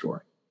that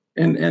story.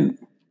 And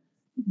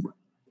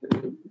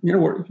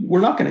we're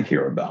not going to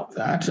hear about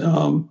that.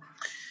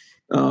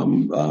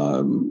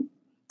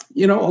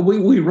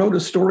 We wrote a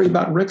story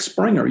about Rick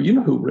Springer. You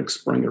know who Rick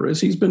Springer is.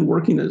 He's been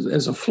working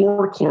as a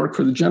floor clerk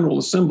for the General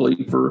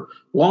Assembly for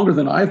longer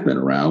than I've been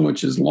around,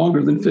 which is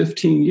longer than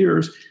 15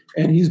 years.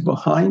 And he's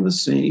behind the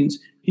scenes.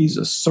 He's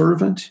a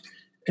servant,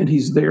 and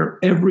he's there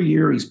every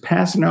year. He's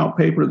passing out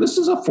paper. This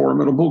is a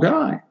formidable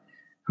guy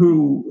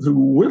who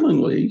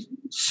willingly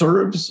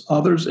serves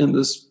others in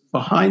this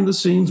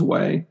behind-the-scenes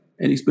way,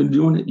 and he's been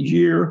doing it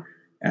year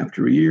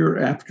after year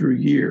after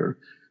year.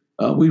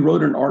 We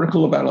wrote an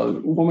article about a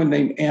woman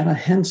named Anna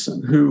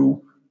Henson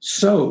who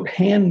sewed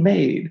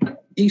handmade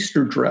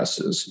Easter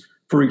dresses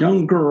for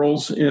young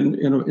girls in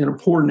a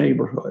poor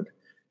neighborhood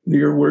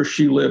near where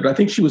she lived. I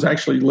think she was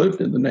actually lived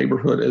in the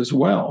neighborhood as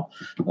well.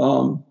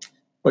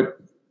 But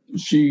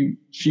she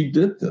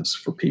did this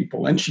for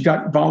people, and she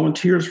got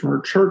volunteers from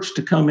her church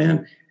to come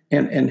in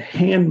and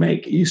hand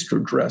make Easter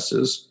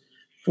dresses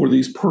for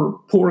these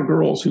poor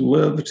girls who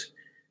lived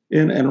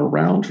in and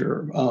around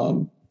her.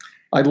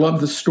 I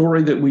love the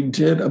story that we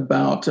did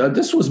about,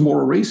 this was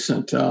more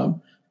recent,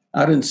 out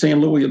in San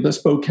Luis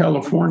Obispo,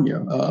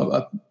 California,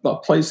 a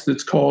place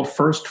that's called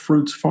First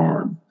Fruits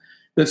Farm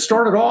that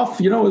started off,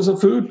 as a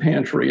food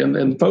pantry. And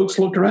then folks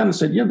looked around and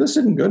said, this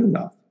isn't good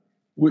enough.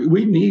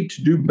 We need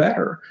to do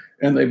better.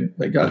 And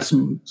they got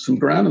some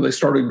ground and they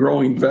started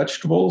growing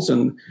vegetables.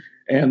 And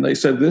they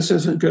said, this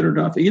isn't good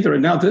enough either.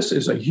 And now this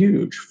is a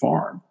huge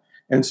farm.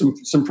 And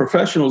some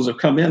professionals have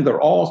come in. They're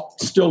all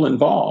still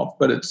involved,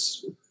 but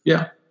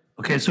yeah.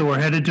 Okay, so we're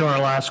headed to our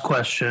last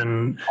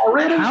question.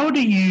 Already? How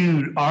do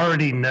you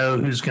already know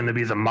who's going to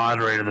be the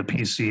moderator of the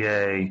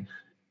PCA?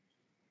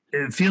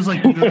 It feels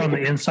like you're on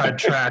the inside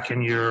track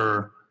and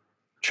you're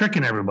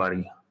tricking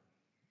everybody.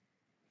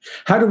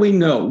 How do we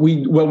know?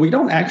 We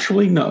don't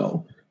actually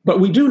know, but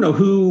we do know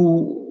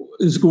who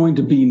is going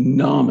to be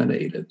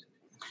nominated.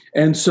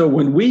 And so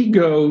when we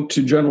go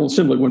to General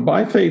Assembly, when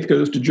By Faith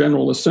goes to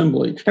General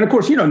Assembly, and of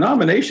course,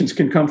 nominations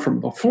can come from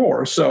the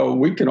floor, so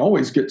we can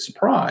always get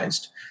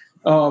surprised.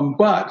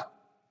 But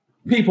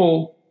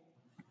people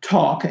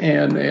talk,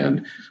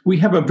 and we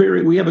have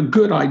a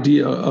good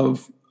idea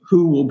of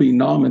who will be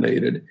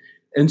nominated.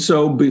 And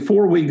so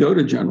before we go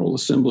to General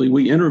Assembly,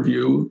 we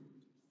interview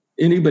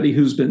anybody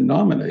who's been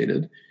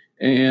nominated,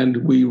 and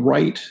we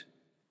write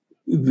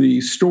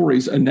the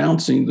stories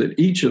announcing that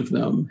each of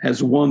them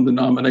has won the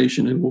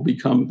nomination and will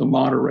become the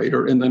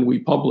moderator, and then we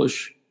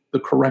publish the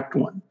correct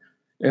one.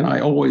 And I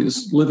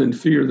always live in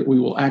fear that we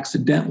will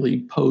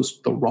accidentally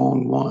post the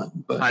wrong one.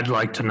 But I'd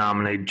like to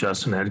nominate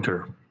Justin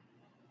Edgar.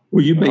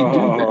 Well, you may do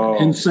that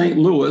in St.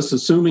 Louis,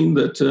 assuming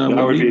that...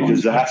 that would be a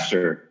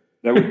disaster.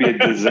 That would be a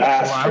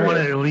disaster. Well, I want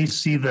to at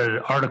least see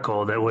the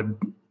article that would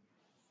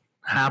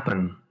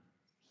happen.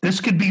 This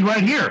could be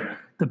right here,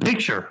 the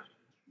picture.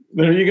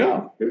 There you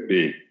go. Could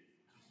be.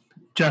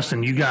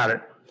 Justin, you got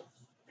it.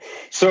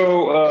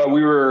 So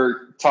we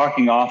were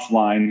talking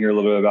offline here a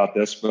little bit about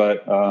this,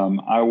 but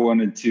I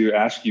wanted to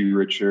ask you,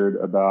 Richard,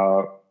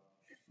 about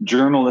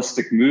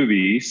journalistic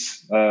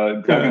movies.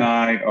 Doug and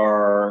I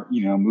are,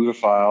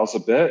 moviephiles a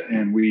bit,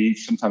 and we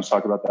sometimes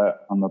talk about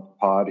that on the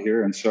pod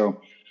here. And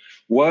so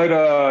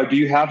what do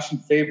you have some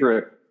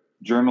favorite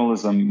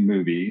journalism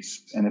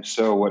movies? And if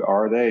so, what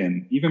are they?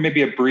 And even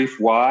maybe a brief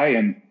why,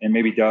 and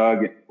maybe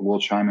Doug will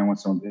chime in with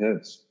some of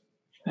his.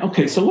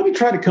 Okay, so let me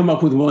try to come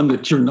up with one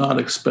that you're not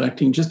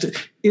expecting.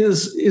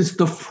 Is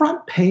the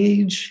front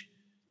page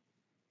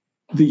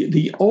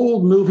the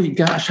old movie?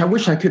 Gosh, I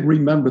wish I could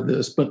remember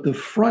this, but the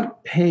front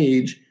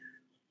page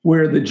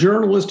where the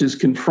journalist is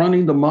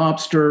confronting the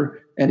mobster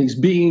and he's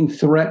being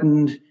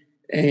threatened,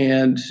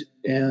 and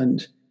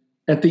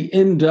at the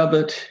end of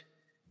it,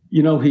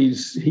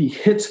 he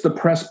hits the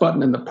press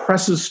button and the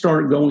presses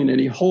start going,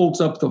 and he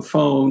holds up the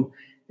phone,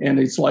 and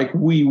it's like,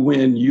 we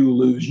win, you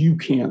lose, you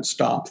can't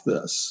stop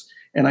this.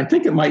 And I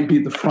think it might be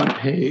the front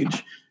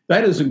page.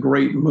 That is a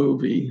great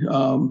movie.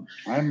 I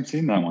haven't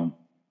seen that one.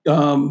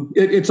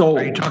 It's old.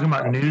 Are you talking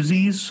about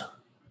Newsies?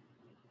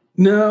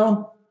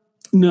 No.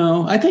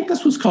 I think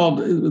this was called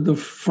the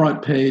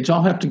front page.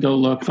 I'll have to go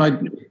look. If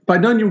I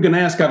done you were going to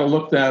ask, I got to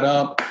look that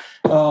up.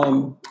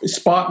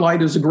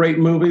 Spotlight is a great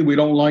movie. We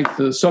don't like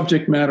the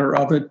subject matter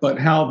of it, but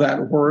how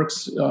that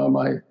works,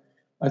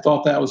 I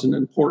thought that was an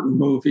important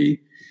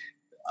movie.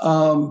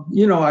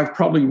 I've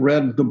probably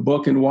read the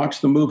book and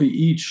watched the movie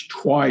each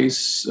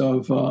twice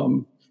of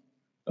the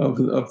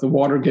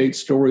Watergate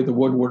story, the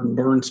Woodward and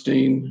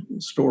Bernstein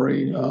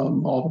story,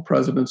 All the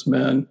President's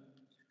Men.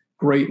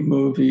 Great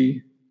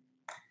movie.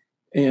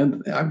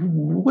 And I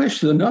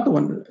wish another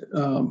one,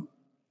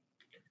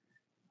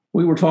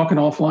 we were talking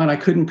offline, I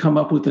couldn't come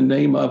up with the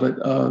name of it,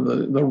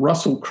 the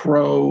Russell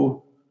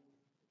Crowe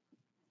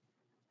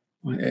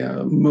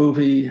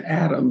movie.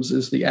 Adams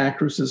is the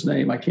actress's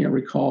name. I can't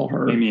recall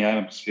her. Amy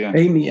Adams, yeah.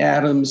 Amy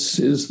Adams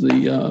is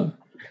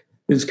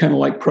is kind of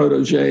like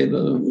protege,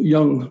 the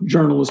young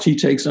journalist he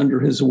takes under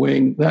his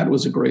wing. That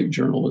was a great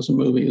journalism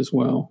movie as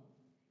well.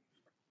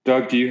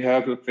 Doug, do you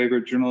have a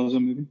favorite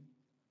journalism movie?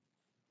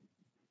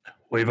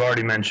 We've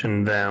already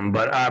mentioned them,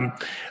 but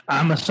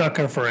I'm a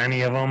sucker for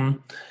any of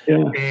them.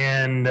 Yeah.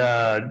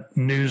 And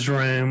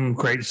Newsroom,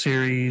 great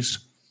series,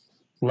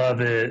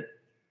 love it.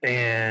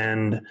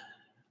 And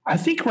I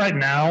think right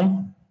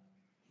now,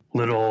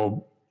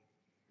 little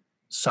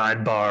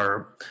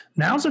sidebar,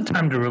 now's the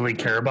time to really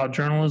care about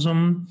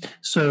journalism.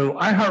 So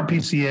iHeart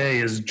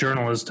PCA is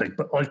journalistic,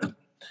 but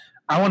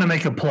I want to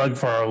make a plug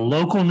for our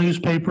local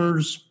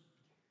newspapers,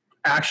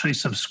 actually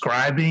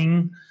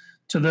subscribing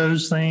to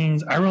those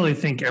things. I really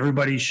think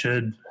everybody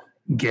should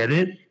get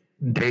it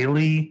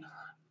daily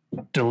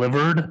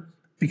delivered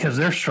because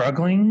they're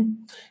struggling.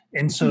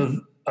 And so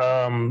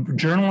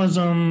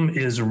journalism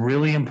is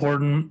really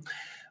important.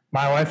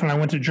 My wife and I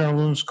went to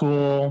journalism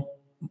school.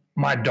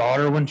 My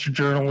daughter went to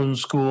journalism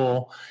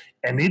school.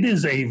 And it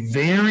is a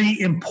very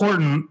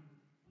important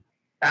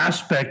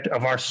aspect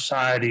of our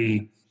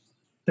society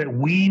that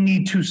we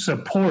need to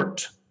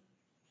support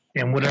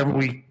in whatever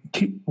way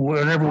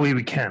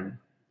we can.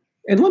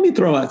 And let me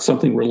throw out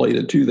something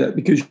related to that,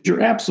 because you're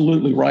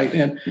absolutely right.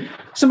 And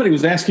somebody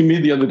was asking me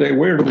the other day,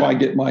 where do I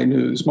get my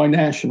news, my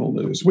national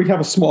news? We have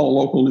a small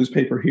local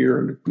newspaper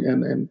here,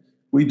 and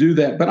we do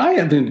that. But I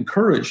have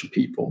encouraged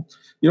people.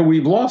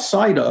 We've lost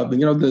sight of,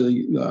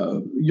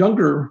 the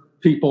younger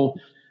people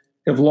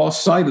have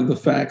lost sight of the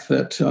fact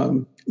that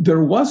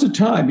there was a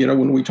time,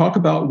 when we talk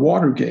about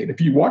Watergate, if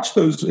you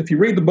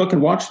read the book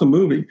and watch the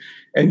movie,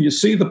 and you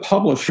see the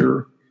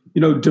publisher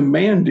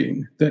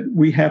demanding that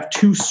we have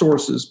two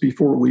sources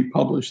before we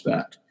publish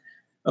that,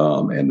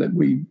 and that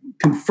we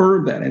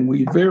confirm that and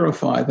we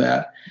verify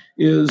that,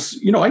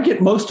 is, I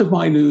get most of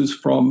my news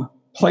from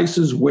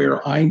places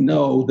where I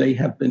know they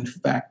have been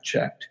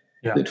fact-checked,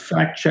 that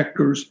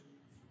fact-checkers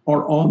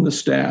are on the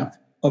staff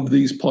of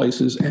these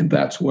places, and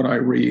that's what I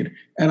read.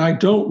 And I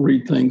don't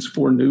read things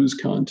for news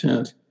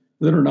content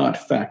that are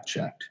not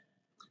fact-checked.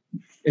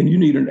 And you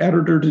need an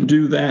editor to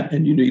do that,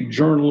 and you need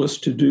journalists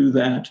to do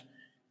that.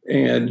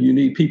 And you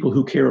need people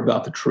who care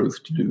about the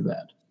truth to do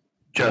that.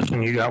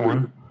 Justin, you got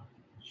one?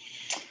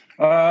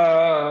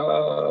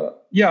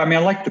 Yeah, I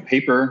like the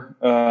paper.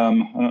 I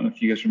don't know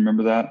if you guys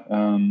remember that.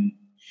 That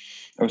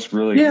was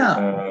really,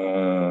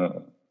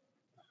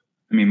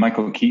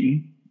 Michael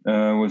Keaton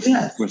was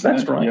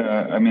that's right.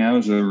 Yeah, I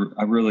was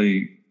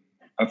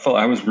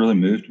really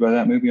moved by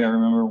that movie. I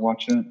remember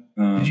watching it.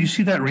 Did you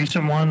see that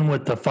recent one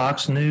with the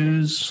Fox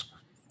News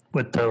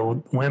with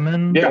the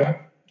women? Yeah.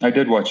 I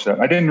did watch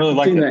that. I didn't really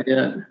like that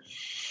yet.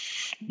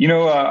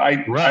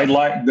 I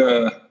like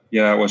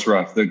it was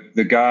rough.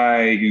 The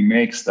guy who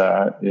makes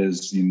that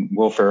is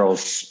Will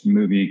Ferrell's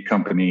movie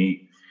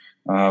company.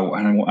 Why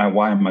am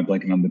I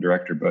blanking on the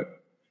director?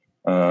 But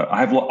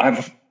I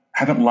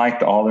haven't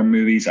liked all their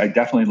movies. I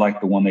definitely like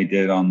the one they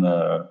did on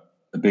the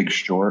Big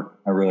Short.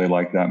 I really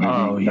like that movie.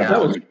 Oh, yeah.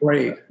 That was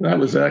great. That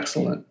was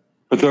excellent.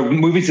 But the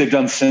movies they've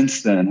done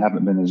since then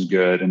haven't been as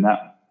good. And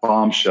that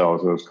Bombshell,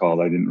 as it was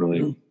called, I didn't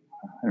really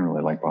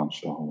like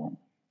Bombshell a whole lot.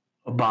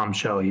 A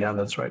Bombshell, yeah,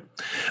 that's right.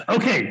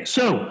 Okay,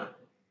 so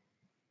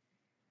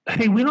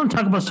hey, we don't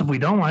talk about stuff we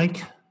don't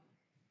like.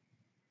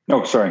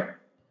 Oh, sorry.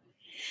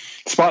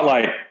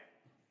 Spotlight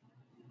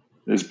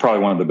is probably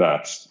one of the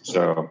best.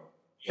 So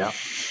yeah.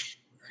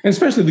 And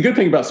especially the good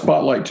thing about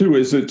Spotlight too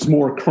is it's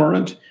more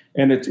current,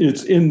 and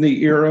it's in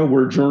the era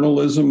where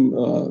journalism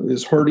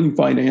is hurting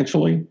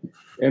financially,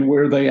 and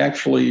where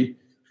the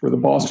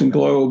Boston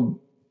Globe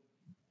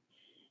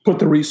put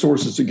the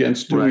resources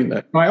against doing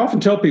that. I often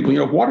tell people,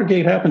 if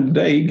Watergate happened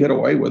today, get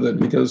away with it,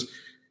 because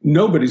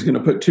nobody's going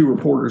to put 2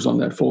 reporters on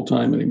that full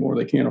time anymore.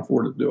 They can't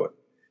afford to do it.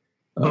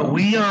 But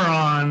we are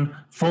on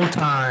full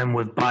time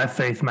with By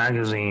Faith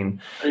magazine,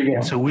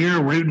 and so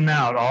we're rooting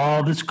out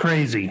all this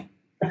crazy.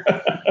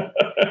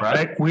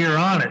 Right? We are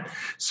on it.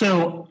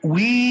 So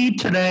we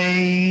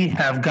today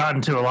have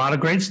gotten to a lot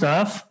of great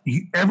stuff.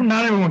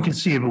 Not everyone can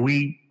see it, but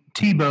we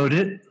T-bowed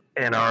it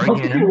and are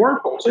again. Danny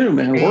Werfel too,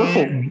 man.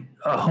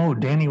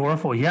 Danny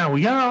Werfel. Yeah,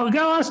 we got a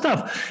lot of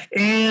stuff.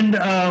 And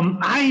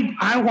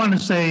I want to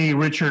say,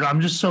 Richard,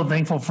 I'm just so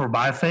thankful for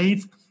By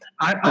Faith.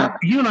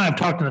 You and I have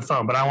talked on the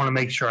phone, but I want to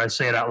make sure I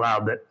say it out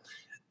loud that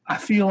I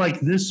feel like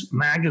this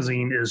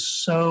magazine is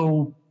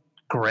so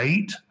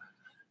great.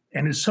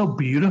 And it's so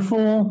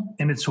beautiful,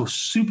 and it's so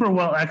super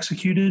well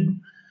executed.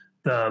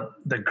 The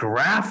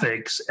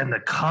graphics and the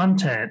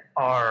content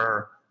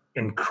are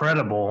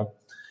incredible.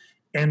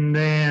 And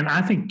then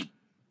I think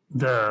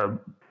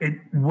it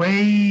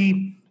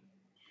way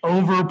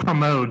over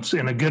promotes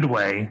in a good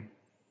way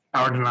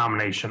our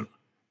denomination.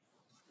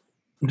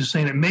 I'm just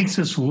saying it makes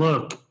us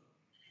look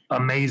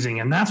amazing,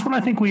 and that's what I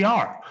think we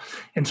are.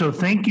 And so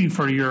thank you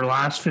for your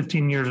last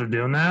 15 years of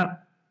doing that.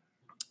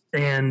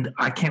 And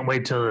I can't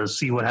wait to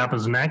see what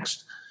happens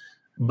next.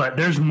 But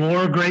there's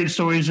more great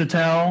stories to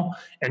tell,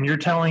 and you're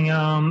telling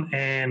them,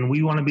 and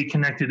we want to be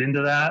connected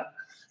into that.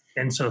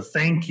 And so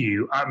thank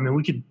you. I mean,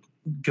 we could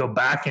go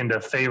back into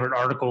favorite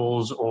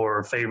articles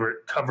or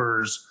favorite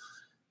covers,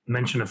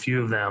 mention a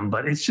few of them,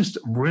 but it's just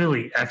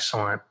really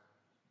excellent.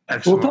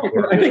 Excellent.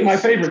 Well, I think my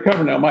favorite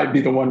cover now might be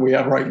the one we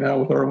have right now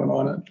with Erwin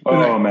on it.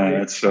 Oh, man,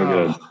 it's so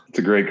good. It's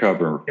a great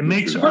cover. It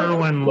makes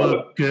Erwin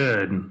look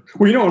good.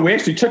 Well, and we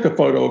actually took a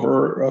photo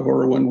of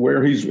Erwin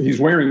where he's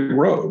wearing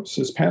robes,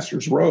 his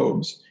pastor's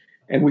robes,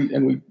 and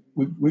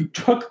we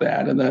took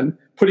that and then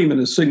put him in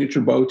his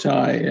signature bow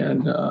tie,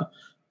 and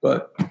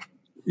but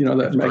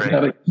that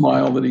magnetic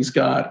smile that he's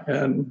got,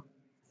 and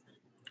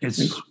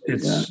it's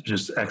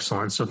just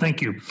excellent. So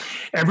thank you.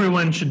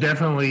 Everyone should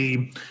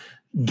definitely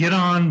get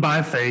on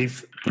By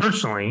Faith.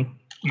 Personally,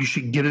 you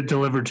should get it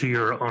delivered to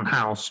your own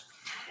house,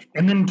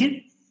 and then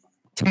get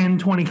 10,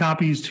 20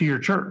 copies to your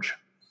church.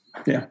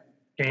 Yeah.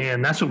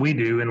 And that's what we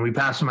do. And we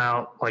pass them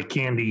out like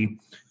candy,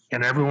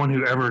 and everyone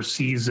who ever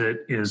sees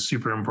it is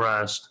super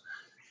impressed.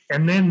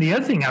 And then the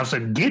other thing I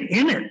said, get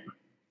in it,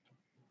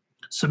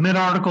 submit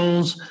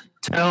articles,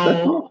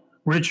 tell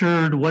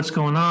Richard what's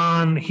going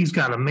on. He's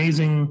got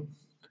amazing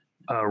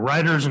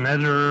writers and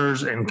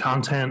editors and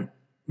content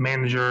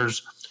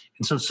managers.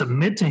 And so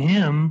submit to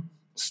him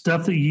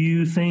stuff that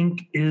you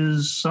think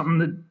is something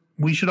that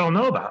we should all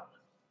know about.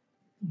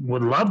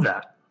 Would love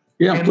that.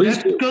 Yeah, and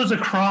please. That goes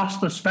across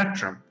the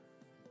spectrum.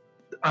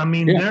 I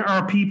mean, there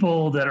are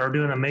people that are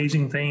doing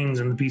amazing things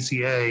in the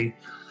PCA.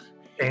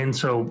 And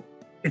so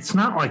it's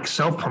not like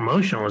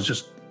self-promotional. It's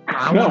just,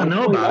 I want to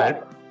know about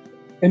it.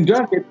 And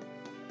Doug,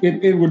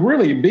 it would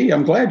really be,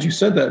 I'm glad you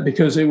said that,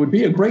 because it would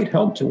be a great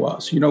help to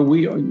us.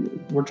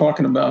 We're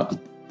talking about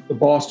the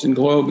Boston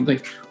Globe and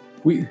things.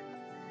 We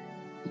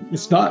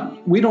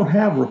don't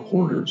have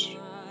reporters.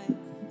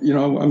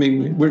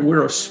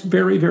 We're a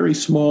very, very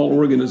small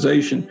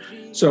organization.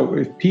 So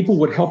if people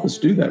would help us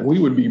do that, we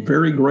would be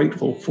very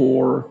grateful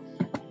for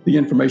the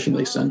information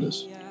they send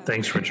us.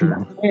 Thanks,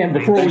 Richard. And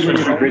before I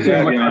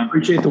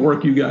appreciate the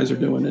work you guys are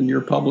doing, and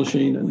you're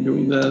publishing and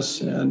doing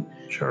this. And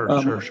sure.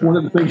 One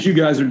of the things you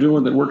guys are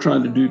doing that we're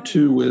trying to do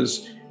too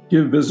is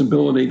give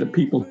visibility to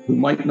people who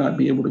might not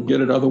be able to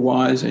get it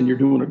otherwise. And you're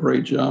doing a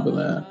great job of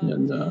that.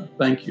 And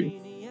thank you.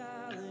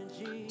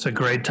 It's a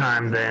great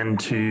time then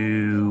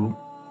to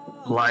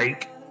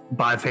like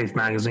By Faith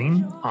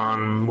magazine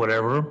on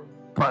whatever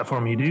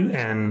platform you do,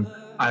 and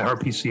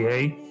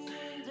iHeartPCA,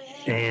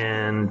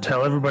 and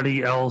tell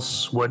everybody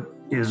else what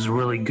is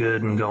really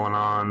good and going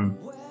on.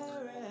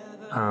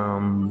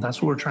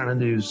 That's what we're trying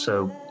to do.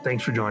 So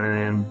thanks for joining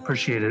in.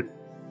 Appreciate it.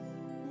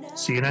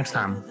 See you next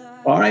time.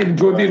 All right.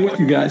 Enjoy being with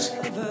you guys.